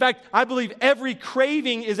provides. In fact, I believe every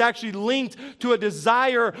craving is actually linked to a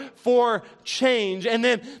desire for change. And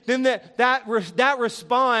then that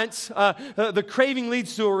response, the craving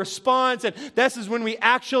leads to a response, and this is when we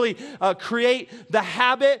actually create the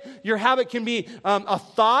habit. Your habit can be a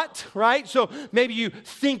thought, right? So maybe you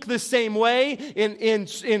think the same way in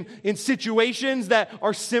situations that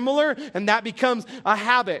are similar, and that becomes a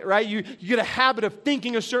habit, right? You get a habit of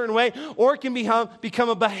thinking a certain way, or it can become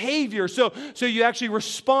a behavior. So you actually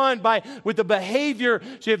respond with the behavior.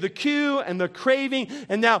 So you have the cue and the craving,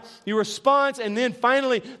 and now you respond, and then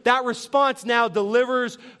finally that response now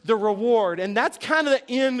delivers the reward. And that's kind of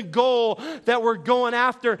the end goal that we're going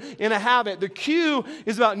after in a habit. The cue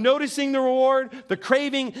is about noticing the reward. The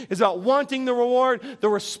craving is about wanting the reward. The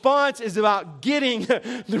response is about getting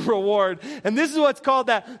the reward. And this is what's called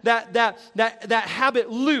that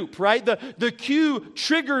habit loop, right? The cue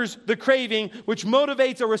triggers the craving, which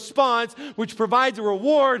motivates a response, which provides a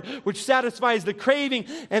reward, which satisfies the craving.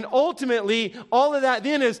 And ultimately, all of that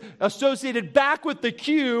then is associated back with the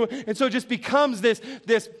cue. And so it just becomes this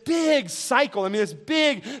big cycle. I mean, this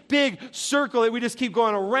big circle that we just keep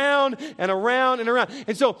going around and around and around.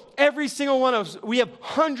 And so every single one of us, we have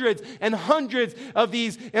hundreds and hundreds of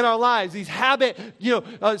these in our lives, these habit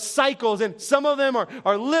cycles. And some of them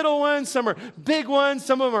are little ones, some are big ones,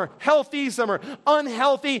 some of them are healthy, some are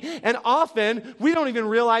unhealthy. And often we don't even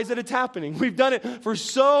realize that it's happening. We've done it for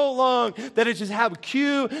so long that it just have a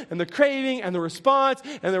cue and the craving and the response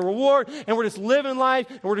and the reward, and we're just living life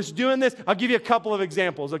and we're just doing this. I'll give you a couple of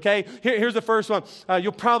examples, okay? Here's the first one.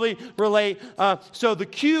 You'll probably relate. So the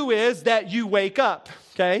cue is that you wake up,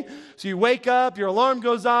 okay? So you wake up, your alarm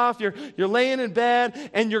goes off, you're laying in bed,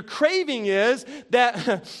 and your craving is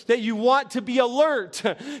that you want to be alert.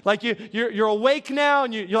 Like you're awake now,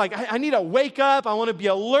 and you're like, I need to wake up, I want to be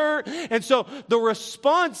alert. And so the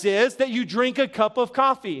response is that you drink a cup of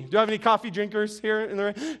coffee. Do I have any coffee drinkers here in the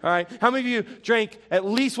room? All right. How many of you drank at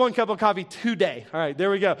least 1 cup of coffee today? All right, there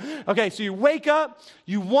we go. Okay, so you wake up,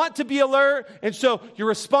 you want to be alert, and so your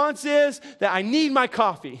response is that I need my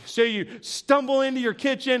coffee. So you stumble into your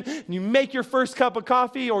kitchen. and you make your first cup of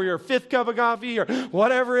coffee or your fifth cup of coffee or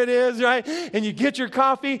whatever it is, right? And you get your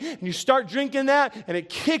coffee and you start drinking that and it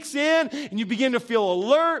kicks in and you begin to feel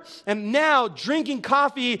alert. And now drinking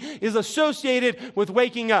coffee is associated with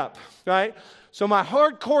waking up, right? So my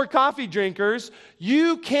hardcore coffee drinkers,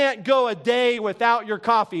 you can't go a day without your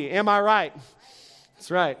coffee. Am I right? That's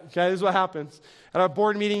right. Okay, this is what happens. At our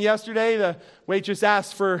board meeting yesterday, the waitress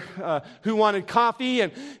asked for who wanted coffee,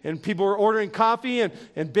 and people were ordering coffee,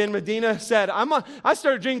 and Ben Medina said, I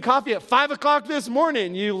started drinking coffee at 5 o'clock this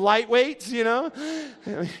morning, you lightweights, you know.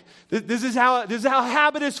 This is how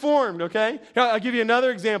habit is formed, okay? I'll give you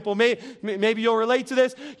another example. Maybe you'll relate to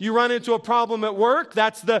this. You run into a problem at work.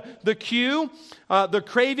 That's the cue. The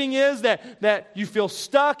craving is that you feel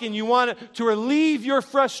stuck and you want to relieve your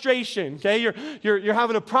frustration, okay? You're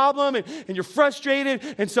having a problem and you're frustrated,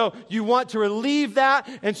 and so you want to relieve that.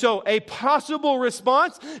 And so a possible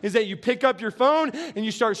response is that you pick up your phone and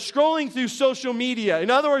you start scrolling through social media. In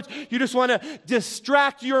other words, you just want to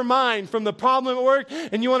distract your mind from the problem at work,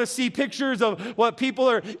 and you want to see pictures of what people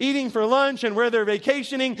are eating for lunch and where they're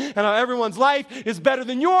vacationing and how everyone's life is better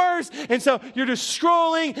than yours. And so you're just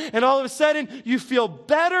scrolling, and all of a sudden you feel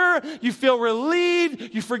better, you feel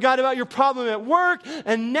relieved, you forgot about your problem at work,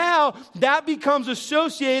 and now that becomes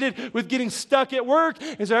associated with getting stuck at work.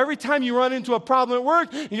 And so every time you run into a problem at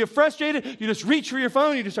work, you get frustrated, you just reach for your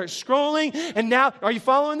phone, you just start scrolling, and now, are you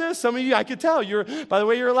following this? Some of you, I could tell, by the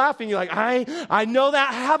way you're laughing, you're like, I know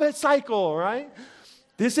that habit cycle, right?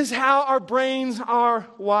 This is how our brains are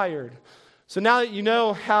wired. So now that you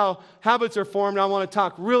know how habits are formed, I want to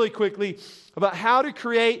talk really quickly about how to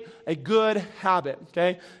create a good habit,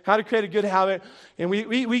 okay? How to create a good habit. And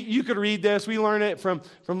you could read this. We learn it from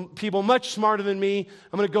people much smarter than me.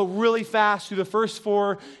 I'm going to go really fast through the first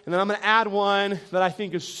 4, and then I'm going to add one that I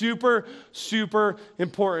think is super, super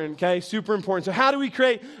important, okay? Super important. So how do we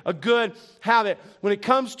create a good habit? When it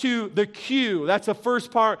comes to the cue, that's the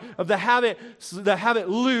first part of the habit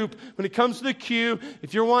loop. When it comes to the cue,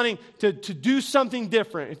 if you're wanting to do something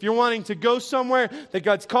different, if you're wanting to go somewhere that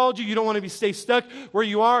God's called you, you don't want to stay stuck where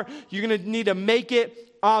you are, you're going to need to make it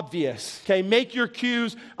obvious, okay? Make your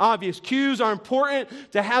cues obvious. Cues are important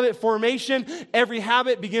to habit formation. Every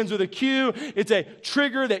habit begins with a cue. It's a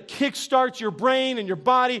trigger that kickstarts your brain and your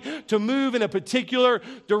body to move in a particular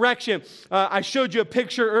direction. I showed you a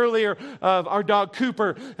picture earlier of our dog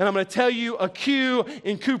Cooper, and I'm going to tell you a cue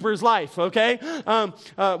in Cooper's life, okay?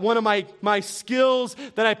 One of my skills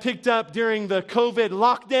that I picked up during the COVID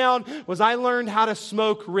lockdown was I learned how to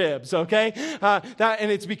smoke ribs, okay?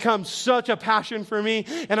 And it's become such a passion for me.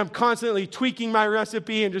 And I'm constantly tweaking my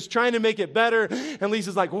recipe and just trying to make it better. And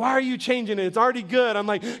Lisa's like, why are you changing it? It's already good. I'm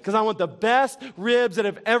like, because I want the best ribs that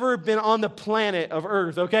have ever been on the planet of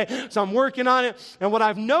Earth, okay? So I'm working on it. And what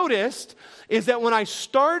I've noticed is that when I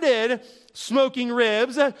started smoking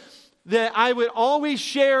ribs, that I would always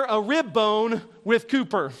share a rib bone with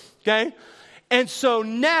Cooper, okay? And so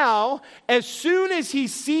now, as soon as he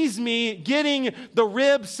sees me getting the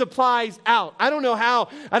rib supplies out, I don't know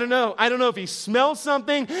if he smells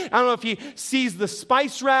something. I don't know if he sees the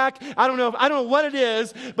spice rack. I don't know what it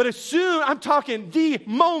is. But I'm talking the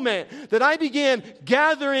moment that I began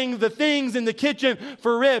gathering the things in the kitchen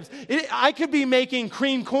for ribs. I could be making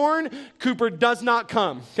cream corn. Cooper does not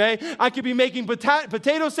come, okay? I could be making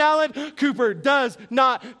potato salad. Cooper does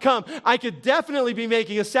not come. I could definitely be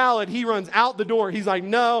making a salad. He runs out the door. He's like,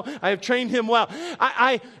 no, I have trained him well.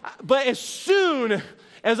 But as soon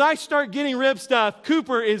as I start getting rib stuff,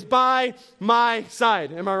 Cooper is by my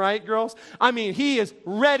side. Am I right, girls? I mean, he is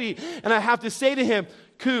ready. And I have to say to him,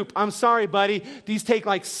 Coop, I'm sorry, buddy. These take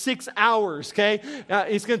like 6 hours, okay?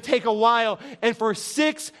 It's going to take a while. And for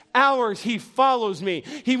 6 hours, he follows me.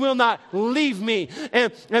 He will not leave me.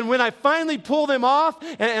 And when I finally pull them off,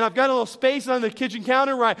 and I've got a little space on the kitchen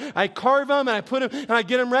counter where I carve them and I put them and I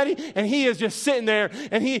get them ready, and he is just sitting there,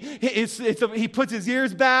 and he puts his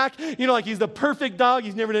ears back, like he's the perfect dog.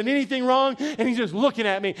 He's never done anything wrong, and he's just looking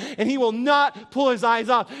at me, and he will not pull his eyes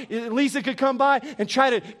off. Lisa could come by and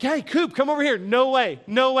try to, hey, Coop, come over here. No way.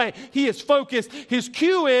 He is focused. His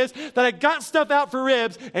cue is that I got stuff out for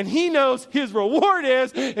ribs, and he knows his reward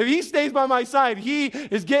is, if he stays by my side, he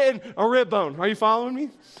is getting a rib bone. Are you following me?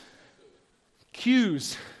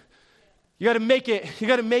 Cues. You got to make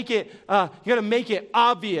it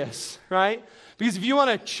obvious, right? Because if you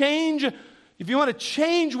want to change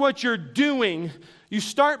what you're doing, you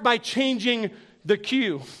start by changing the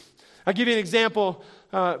cue. I'll give you an example.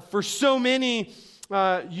 For so many,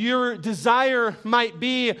 your desire might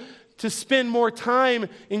be to spend more time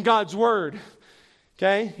in God's Word,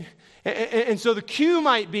 okay? And so the cue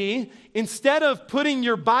might be, instead of putting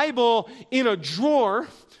your Bible in a drawer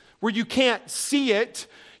where you can't see it.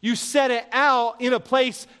 You set it out in a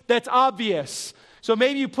place that's obvious. So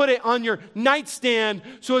maybe you put it on your nightstand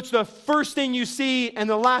so it's the first thing you see and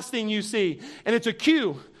the last thing you see. And it's a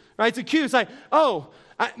cue, right? It's a cue. It's like,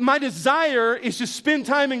 my desire is to spend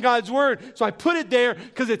time in God's Word. So I put it there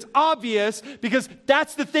because it's obvious, because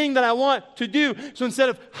that's the thing that I want to do. So instead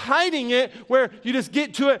of hiding it where you just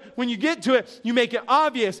get to it, when you get to it, you make it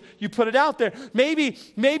obvious. You put it out there. Maybe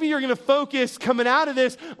you're going to focus coming out of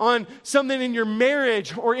this on something in your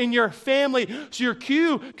marriage or in your family. So your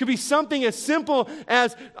cue could be something as simple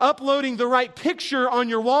as uploading the right picture on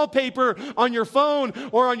your wallpaper, on your phone,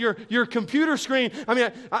 or on your computer screen. I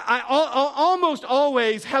mean, I almost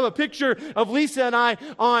always have a picture of Lisa and I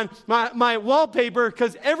on my wallpaper,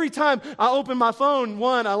 because every time I open my phone,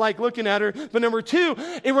 one, I like looking at her, but number two,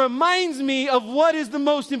 it reminds me of what is the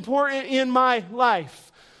most important in my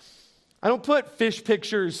life. I don't put fish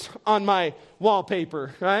pictures on my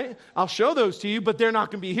wallpaper, right? I'll show those to you, but they're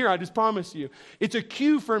not going to be here, I just promise you. It's a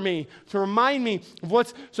cue for me to remind me of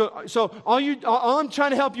what's, so all I'm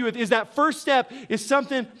trying to help you with is that first step is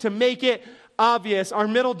something to make it obvious. Our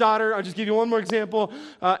middle daughter, I'll just give you one more example.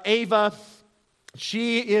 Ava,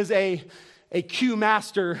 she is a cue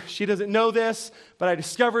master. She doesn't know this, but I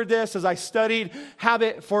discovered this as I studied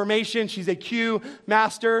habit formation. She's a cue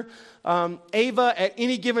master. Ava, at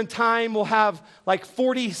any given time, will have like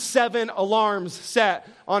 47 alarms set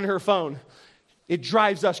on her phone. It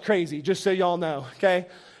drives us crazy, just so y'all know, okay?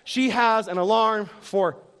 She has an alarm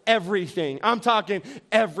for everything. I'm talking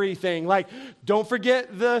everything. Like, don't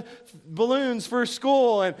forget the balloons for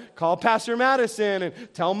school, and call Pastor Madison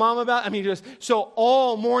and tell mom about, so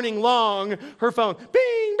all morning long, her phone, bing,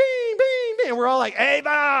 bing, bing, bing. And we're all like,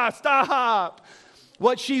 Ava, stop.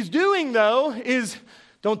 What she's doing, though, is,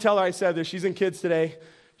 don't tell her I said this. She's in kids today.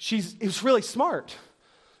 It's really smart.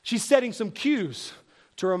 She's setting some cues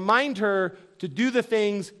to remind her to do the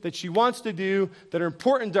things that she wants to do, that are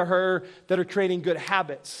important to her, that are creating good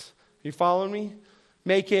habits. You following me?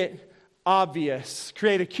 Make it obvious.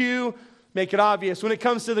 Create a cue, make it obvious. When it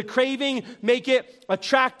comes to the craving, make it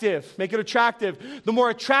attractive. Make it attractive. The more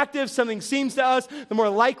attractive something seems to us, the more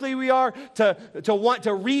likely we are to want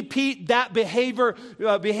to repeat that behavior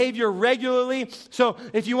regularly. So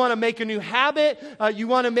if you want to make a new habit, you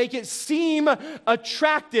want to make it seem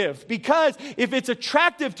attractive. Because if it's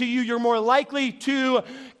attractive to you, you're more likely to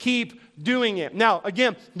keep doing it. Now,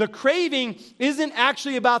 again, the craving isn't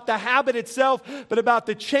actually about the habit itself, but about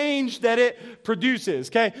the change that it produces,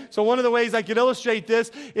 okay? So one of the ways I could illustrate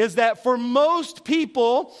this is that for most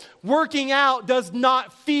people, working out does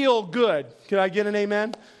not feel good. Could I get an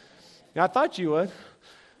amen? I thought you would.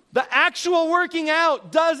 The actual working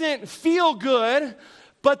out doesn't feel good,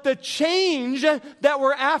 but the change that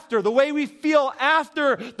we're after, the way we feel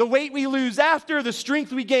after, the weight we lose after, the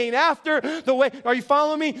strength we gain after, the way, are you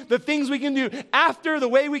following me? The things we can do after, the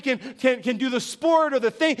way we can do the sport or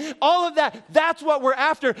the thing, all of that, that's what we're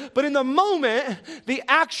after. But in the moment, the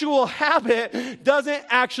actual habit doesn't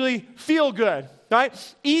actually feel good.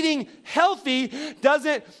 Right? Eating healthy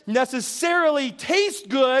doesn't necessarily taste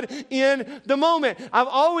good in the moment. I've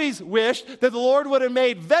always wished that the Lord would have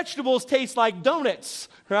made vegetables taste like donuts,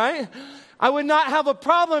 right? I would not have a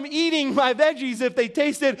problem eating my veggies if they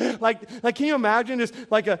tasted like can you imagine just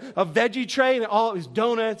like a veggie tray and all it was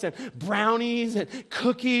donuts and brownies and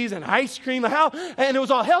cookies and ice cream, and it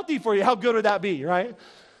was all healthy for you. How good would that be, right?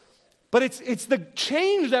 But it's the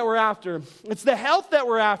change that we're after. It's the health that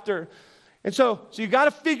we're after. And so you got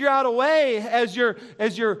to figure out a way as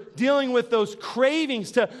you're dealing with those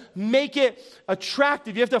cravings to make it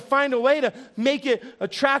attractive. You have to find a way to make it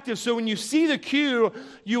attractive. So when you see the cue,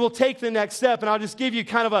 you will take the next step. And I'll just give you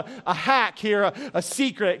kind of a hack here, a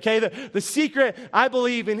secret. Okay, the secret I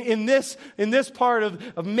believe in this part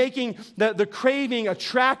of making the craving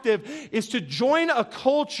attractive is to join a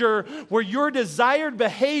culture where your desired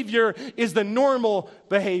behavior is the normal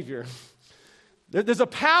behavior. There's a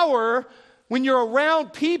power when you're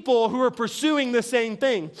around people who are pursuing the same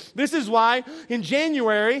thing. This is why in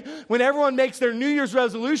January, when everyone makes their New Year's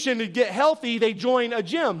resolution to get healthy, they join a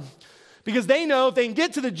gym. Because they know if they can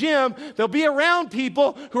get to the gym, they'll be around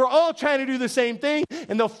people who are all trying to do the same thing,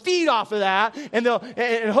 and they'll feed off of that, and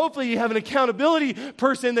hopefully you have an accountability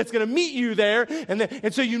person that's going to meet you there,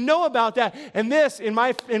 and so you know about that. And this, in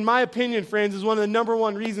my opinion, friends, is one of the number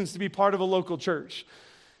one reasons to be part of a local church.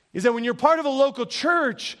 Is that when you're part of a local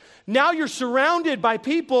church, now you're surrounded by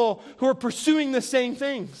people who are pursuing the same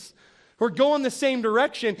things, who are going the same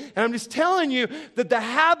direction. And I'm just telling you that the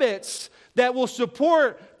habits that will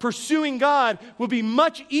support pursuing God will be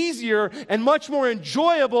much easier and much more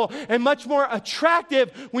enjoyable and much more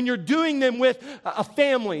attractive when you're doing them with a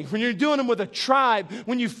family, when you're doing them with a tribe,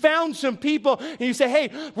 when you found some people and you say, hey,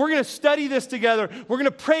 we're going to study this together. We're going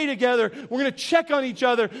to pray together. We're going to check on each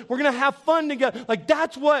other. We're going to have fun together. Like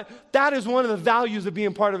that is one of the values of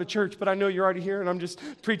being part of a church. But I know you're already here and I'm just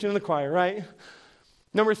preaching in the choir, right?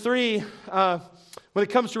 Number 3, when it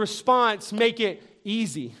comes to response, make it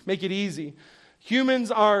easy. Make it easy. Humans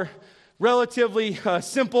are relatively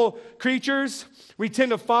simple creatures. We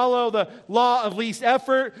tend to follow the law of least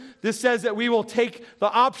effort. This says that we will take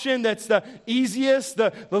the option that's the easiest,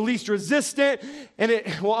 the least resistant, and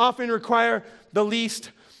it will often require the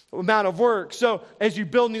least amount of work. So as you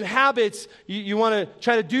build new habits, you want to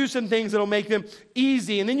try to do some things that will make them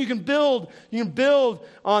easy, and then you can build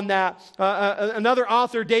on that. Another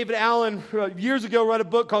author, David Allen, years ago wrote a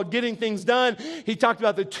book called Getting Things Done. He talked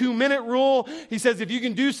about the 2-minute rule. He says if you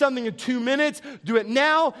can do something in 2 minutes, do it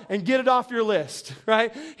now and get it off your list,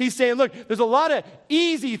 right? He's saying, look, there's a lot of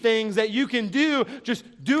easy things that you can do. Just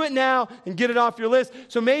do it now and get it off your list.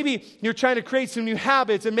 So maybe you're trying to create some new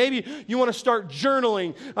habits, and maybe you want to start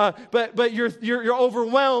journaling, but you're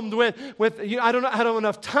overwhelmed with I don't have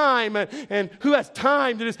enough time, and who has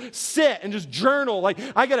time to just sit and just journal? Like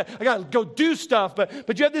I gotta go do stuff,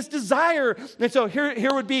 but you have this desire, and so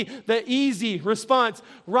here would be the easy response: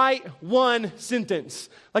 write one sentence.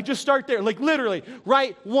 Like just start there. Like literally,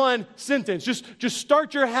 write one sentence. Just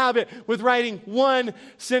start your habit with writing one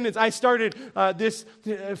sentence. I started this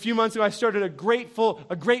a few months ago. I started a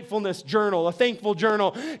gratefulness journal, a thankful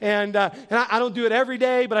journal, and I don't do it every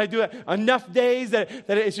day, but I do it enough days that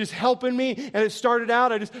it's just helping me. And it started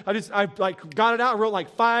out. I like got it out. I wrote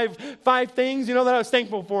like five things, that I was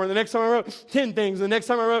thankful for. And the next time I wrote 10 things. And the next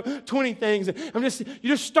time I wrote 20 things. And you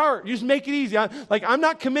just start. You just make it easy. I'm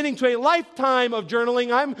not committing to a lifetime of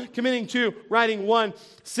journaling. I'm committing to writing one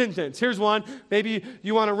sentence. Here's one. Maybe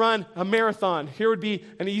you want to run a marathon. Here would be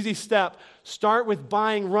an easy step. Start with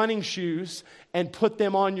buying running shoes and put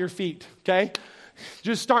them on your feet, okay?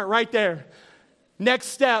 Just start right there. Next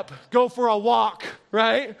step, go for a walk,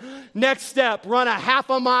 right? Next step, run a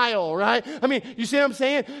half a mile, right? I mean, you see what I'm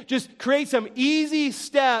saying? Just create some easy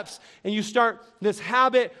steps and you start this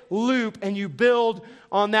habit loop and you build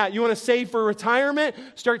on that. You want to save for retirement?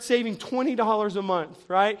 Start saving $20 a month,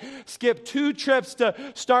 right? Skip 2 trips to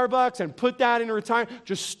Starbucks and put that in retirement.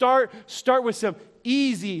 Just start with some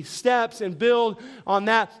easy steps and build on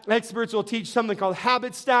that. Experts will teach something called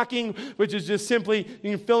habit stacking, which is just simply,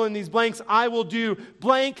 you can fill in these blanks. I will do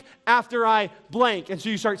blank after I blank. And so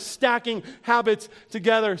you start stacking habits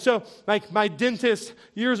together. So like my dentist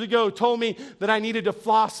years ago told me that I needed to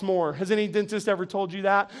floss more. Has any dentist ever told you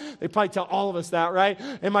that? They probably tell all of us that, right?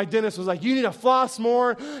 And my dentist was like, you need to floss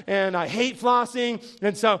more. And I hate flossing.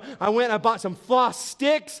 And so I went and I bought some floss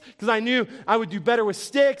sticks because I knew I would do better with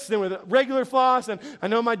sticks than with regular floss. And I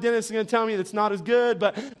know my dentist is going to tell me that's not as good,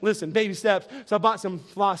 but listen, baby steps. So I bought some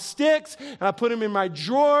floss sticks, and I put them in my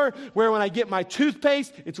drawer where when I get my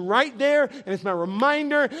toothpaste, it's right there, and it's my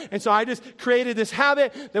reminder. And so I just created this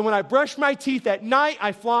habit that when I brush my teeth at night,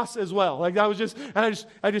 I floss as well. Like that was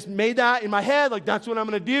I just made that in my head, like that's what I'm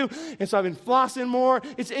going to do. And so I've been flossing more.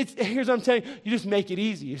 Here's what I'm telling you. You just make it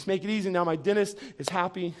easy. You just make it easy. Now my dentist is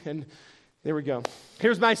happy, and there we go.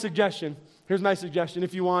 Here's my suggestion.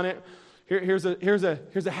 If you want it. Here's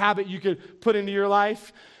a habit you could put into your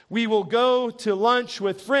life. We will go to lunch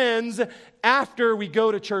with friends after we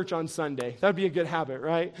go to church on Sunday. That would be a good habit,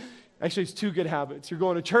 right? Actually, it's 2 good habits. You're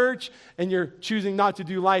going to church and you're choosing not to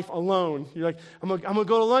do life alone. You're like, I'm gonna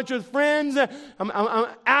go to lunch with friends. I'm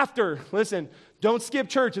after. Listen, don't skip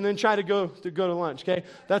church and then try to go to lunch, okay?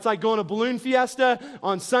 That's like going to Balloon Fiesta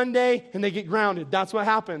on Sunday and they get grounded. That's what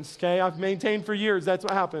happens, okay? I've maintained for years that's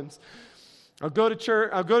what happens. I'll go to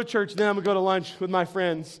church, then I'm going to go to lunch with my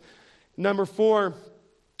friends. Number 4,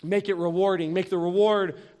 make it rewarding. Make the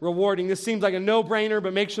reward rewarding. This seems like a no-brainer,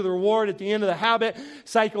 but make sure the reward at the end of the habit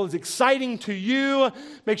cycle is exciting to you.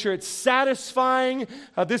 Make sure it's satisfying.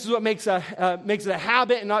 This is what makes it a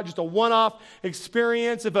habit and not just a one-off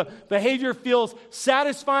experience. If a behavior feels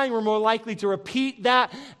satisfying, we're more likely to repeat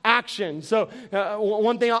that action. So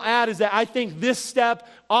one thing I'll add is that I think this step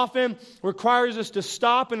often requires us to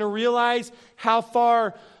stop and to realize how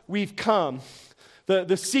far we've come.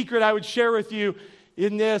 The secret I would share with you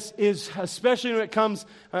in this is, especially when it comes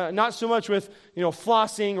not so much with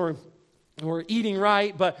flossing or eating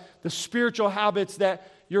right, but the spiritual habits that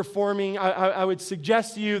you're forming. I would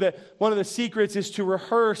suggest to you that one of the secrets is to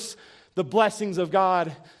rehearse the blessings of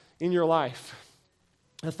God in your life.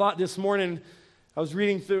 I thought this morning, I was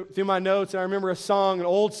reading through my notes, and I remember an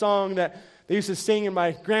old song that they used to sing in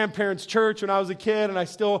my grandparents' church when I was a kid, and I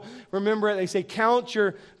still remember it. They say, count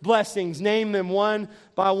your blessings, name them one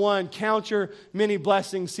by one. Count your many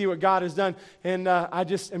blessings, see what God has done. And I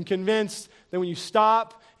just am convinced that when you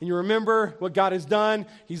stop and you remember what God has done,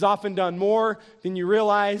 He's often done more than you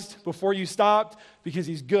realized before you stopped, because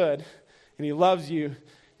He's good and He loves you.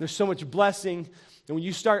 There's so much blessing. And when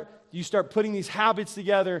you start putting these habits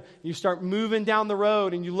together, you start moving down the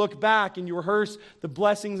road, and you look back and you rehearse the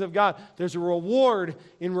blessings of God. There's a reward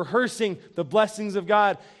in rehearsing the blessings of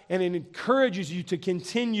God, and it encourages you to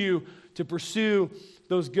continue to pursue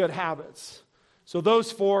those good habits. So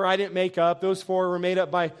those 4 I didn't make up. Those 4 were made up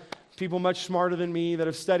by people much smarter than me that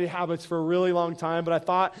have studied habits for a really long time, but I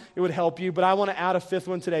thought it would help you. But I want to add a 5th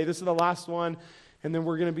one today. This is the last one, and then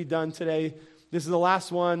we're going to be done today. This is the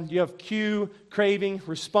last one. You have cue, craving,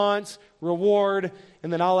 response, reward,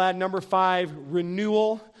 and then I'll add number 5,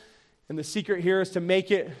 renewal. And the secret here is to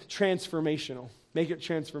make it transformational. Make it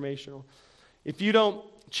transformational. If you don't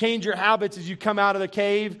change your habits as you come out of the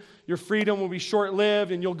cave, your freedom will be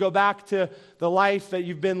short-lived, and you'll go back to the life that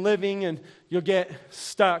you've been living, and you'll get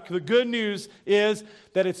stuck. The good news is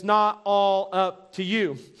that it's not all up to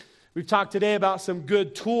you. We've talked today about some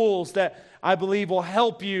good tools that I believe will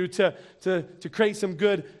help you to create some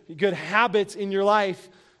good habits in your life.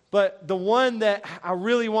 But the one that I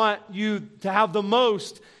really want you to have the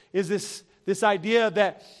most is this idea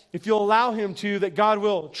that if you'll allow Him to, that God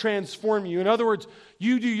will transform you. In other words,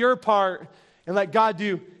 you do your part and let God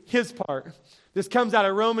do His part. This comes out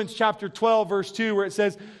of Romans chapter 12, verse 2, where it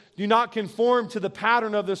says, do not conform to the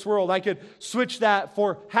pattern of this world. I could switch that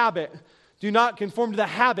for habit. Do not conform to the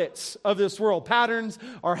habits of this world. Patterns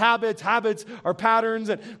are habits. Habits are patterns.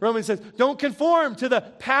 And Romans says, don't conform to the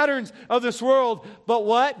patterns of this world, but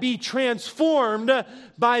what? Be transformed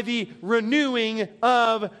by the renewing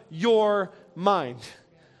of your mind.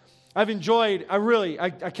 Last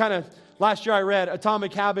year I read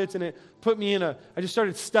Atomic Habits, and it put me I just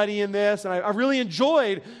started studying this, and I really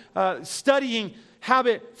enjoyed studying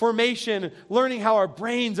habit formation, learning how our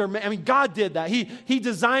brains are. God did that. He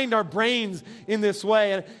designed our brains in this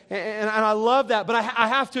way, and I love that. But I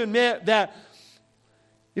have to admit that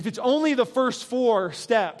if it's only the first 4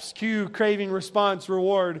 steps, cue, craving, response,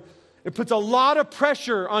 reward, it puts a lot of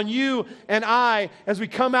pressure on you and I as we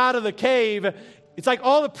come out of the cave. It's like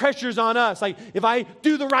all the pressure's on us. Like, if I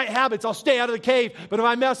do the right habits, I'll stay out of the cave. But if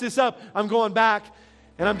I mess this up, I'm going back.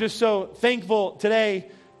 And I'm just so thankful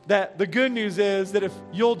today that the good news is that if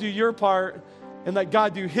you'll do your part and let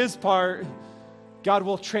God do His part, God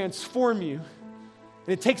will transform you.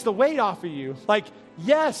 And it takes the weight off of you. Like,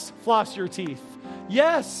 yes, floss your teeth.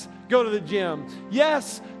 Yes, go to the gym.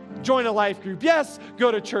 Yes, join a life group. Yes,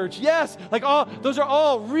 go to church. Yes, those are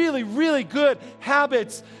all really, really good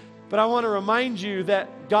habits. But I want to remind you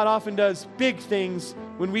that God often does big things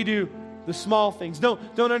when we do the small things. Don't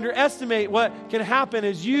underestimate what can happen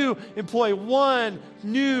as you employ one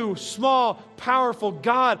new, small, powerful,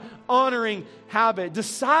 God-honoring habit.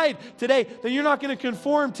 Decide today that you're not going to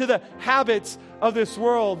conform to the habits of this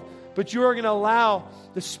world, but you are going to allow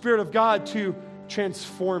the Spirit of God to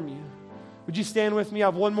transform you. Would you stand with me? I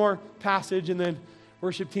have one more passage, and then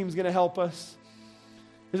worship team's going to help us.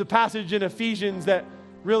 There's a passage in Ephesians that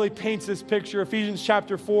really paints this picture. Ephesians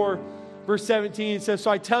chapter 4, verse 17, it says,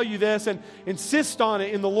 so I tell you this and insist on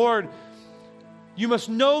it in the Lord. You must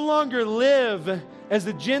no longer live as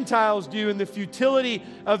the Gentiles do in the futility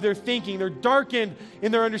of their thinking. They're darkened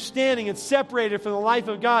in their understanding and separated from the life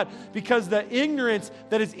of God because the ignorance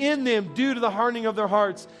that is in them due to the hardening of their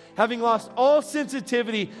hearts. Having lost all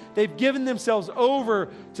sensitivity, they've given themselves over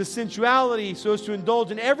to sensuality so as to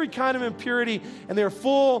indulge in every kind of impurity, and they're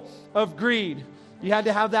full of greed. You had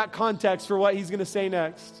to have that context for what he's going to say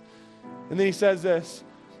next. And then he says this,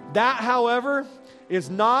 that, however, is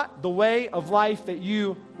not the way of life that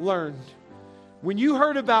you learned. When you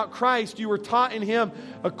heard about Christ, you were taught in Him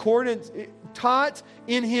in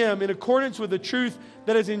accordance with the truth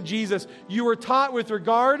that is in Jesus. You were taught with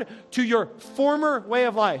regard to your former way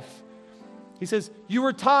of life. He says, you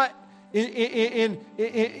were taught in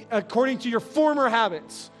according to your former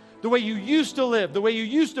habits, the way you used to live, the way you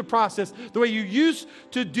used to process, the way you used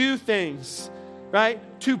to do things, right?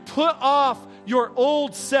 To put off your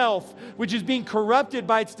old self, which is being corrupted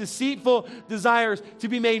by its deceitful desires, to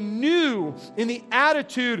be made new in the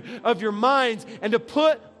attitude of your minds, and to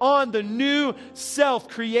put on the new self,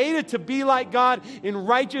 created to be like God in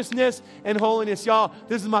righteousness and holiness. Y'all,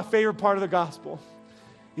 this is my favorite part of the gospel,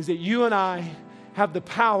 is that you and I have the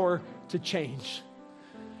power to change.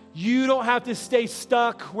 You don't have to stay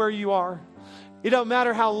stuck where you are. It doesn't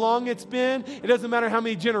matter how long it's been. It doesn't matter how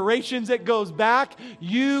many generations it goes back.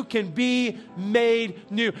 You can be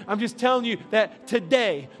made new. I'm just telling you that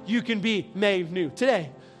today you can be made new. Today.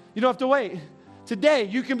 You don't have to wait. Today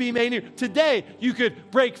you can be made new. Today you could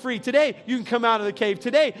break free. Today you can come out of the cave.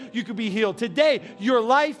 Today you could be healed. Today your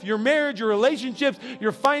life, your marriage, your relationships,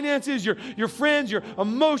 your finances, your friends, your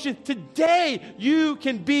emotions. Today you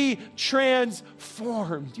can be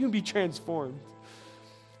transformed. You can be transformed.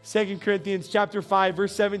 2 Corinthians chapter 5,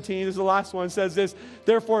 verse 17, this is the last one, says this: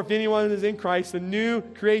 therefore, if anyone is in Christ, the new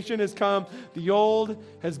creation has come, the old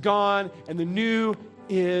has gone, and the new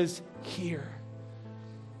is here.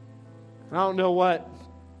 I don't know what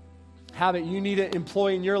habit you need to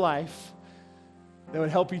employ in your life that would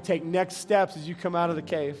help you take next steps as you come out of the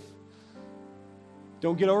cave.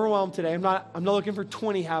 Don't get overwhelmed today. I'm not looking for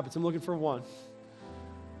 20 habits. I'm looking for one.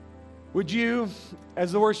 Would you,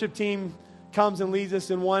 as the worship team comes and leads us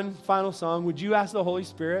in one final song, would you ask the Holy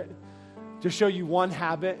Spirit to show you one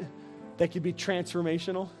habit that could be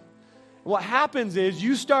transformational? And what happens is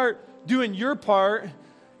you start doing your part,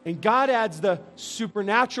 and God adds the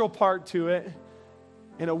supernatural part to it.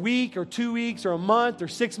 In a week or 2 weeks or a month or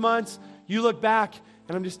 6 months, you look back,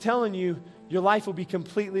 and I'm just telling you, your life will be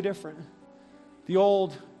completely different. The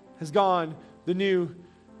old has gone, the new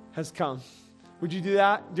has come. Would you do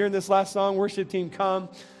that during this last song? Worship team, come.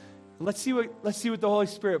 Let's see what the Holy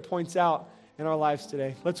Spirit points out in our lives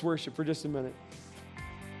today. Let's worship for just a minute.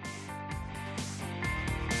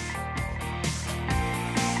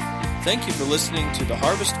 Thank you for listening to the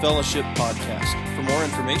Harvest Fellowship podcast. For more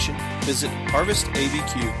information, visit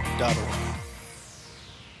harvestabq.org.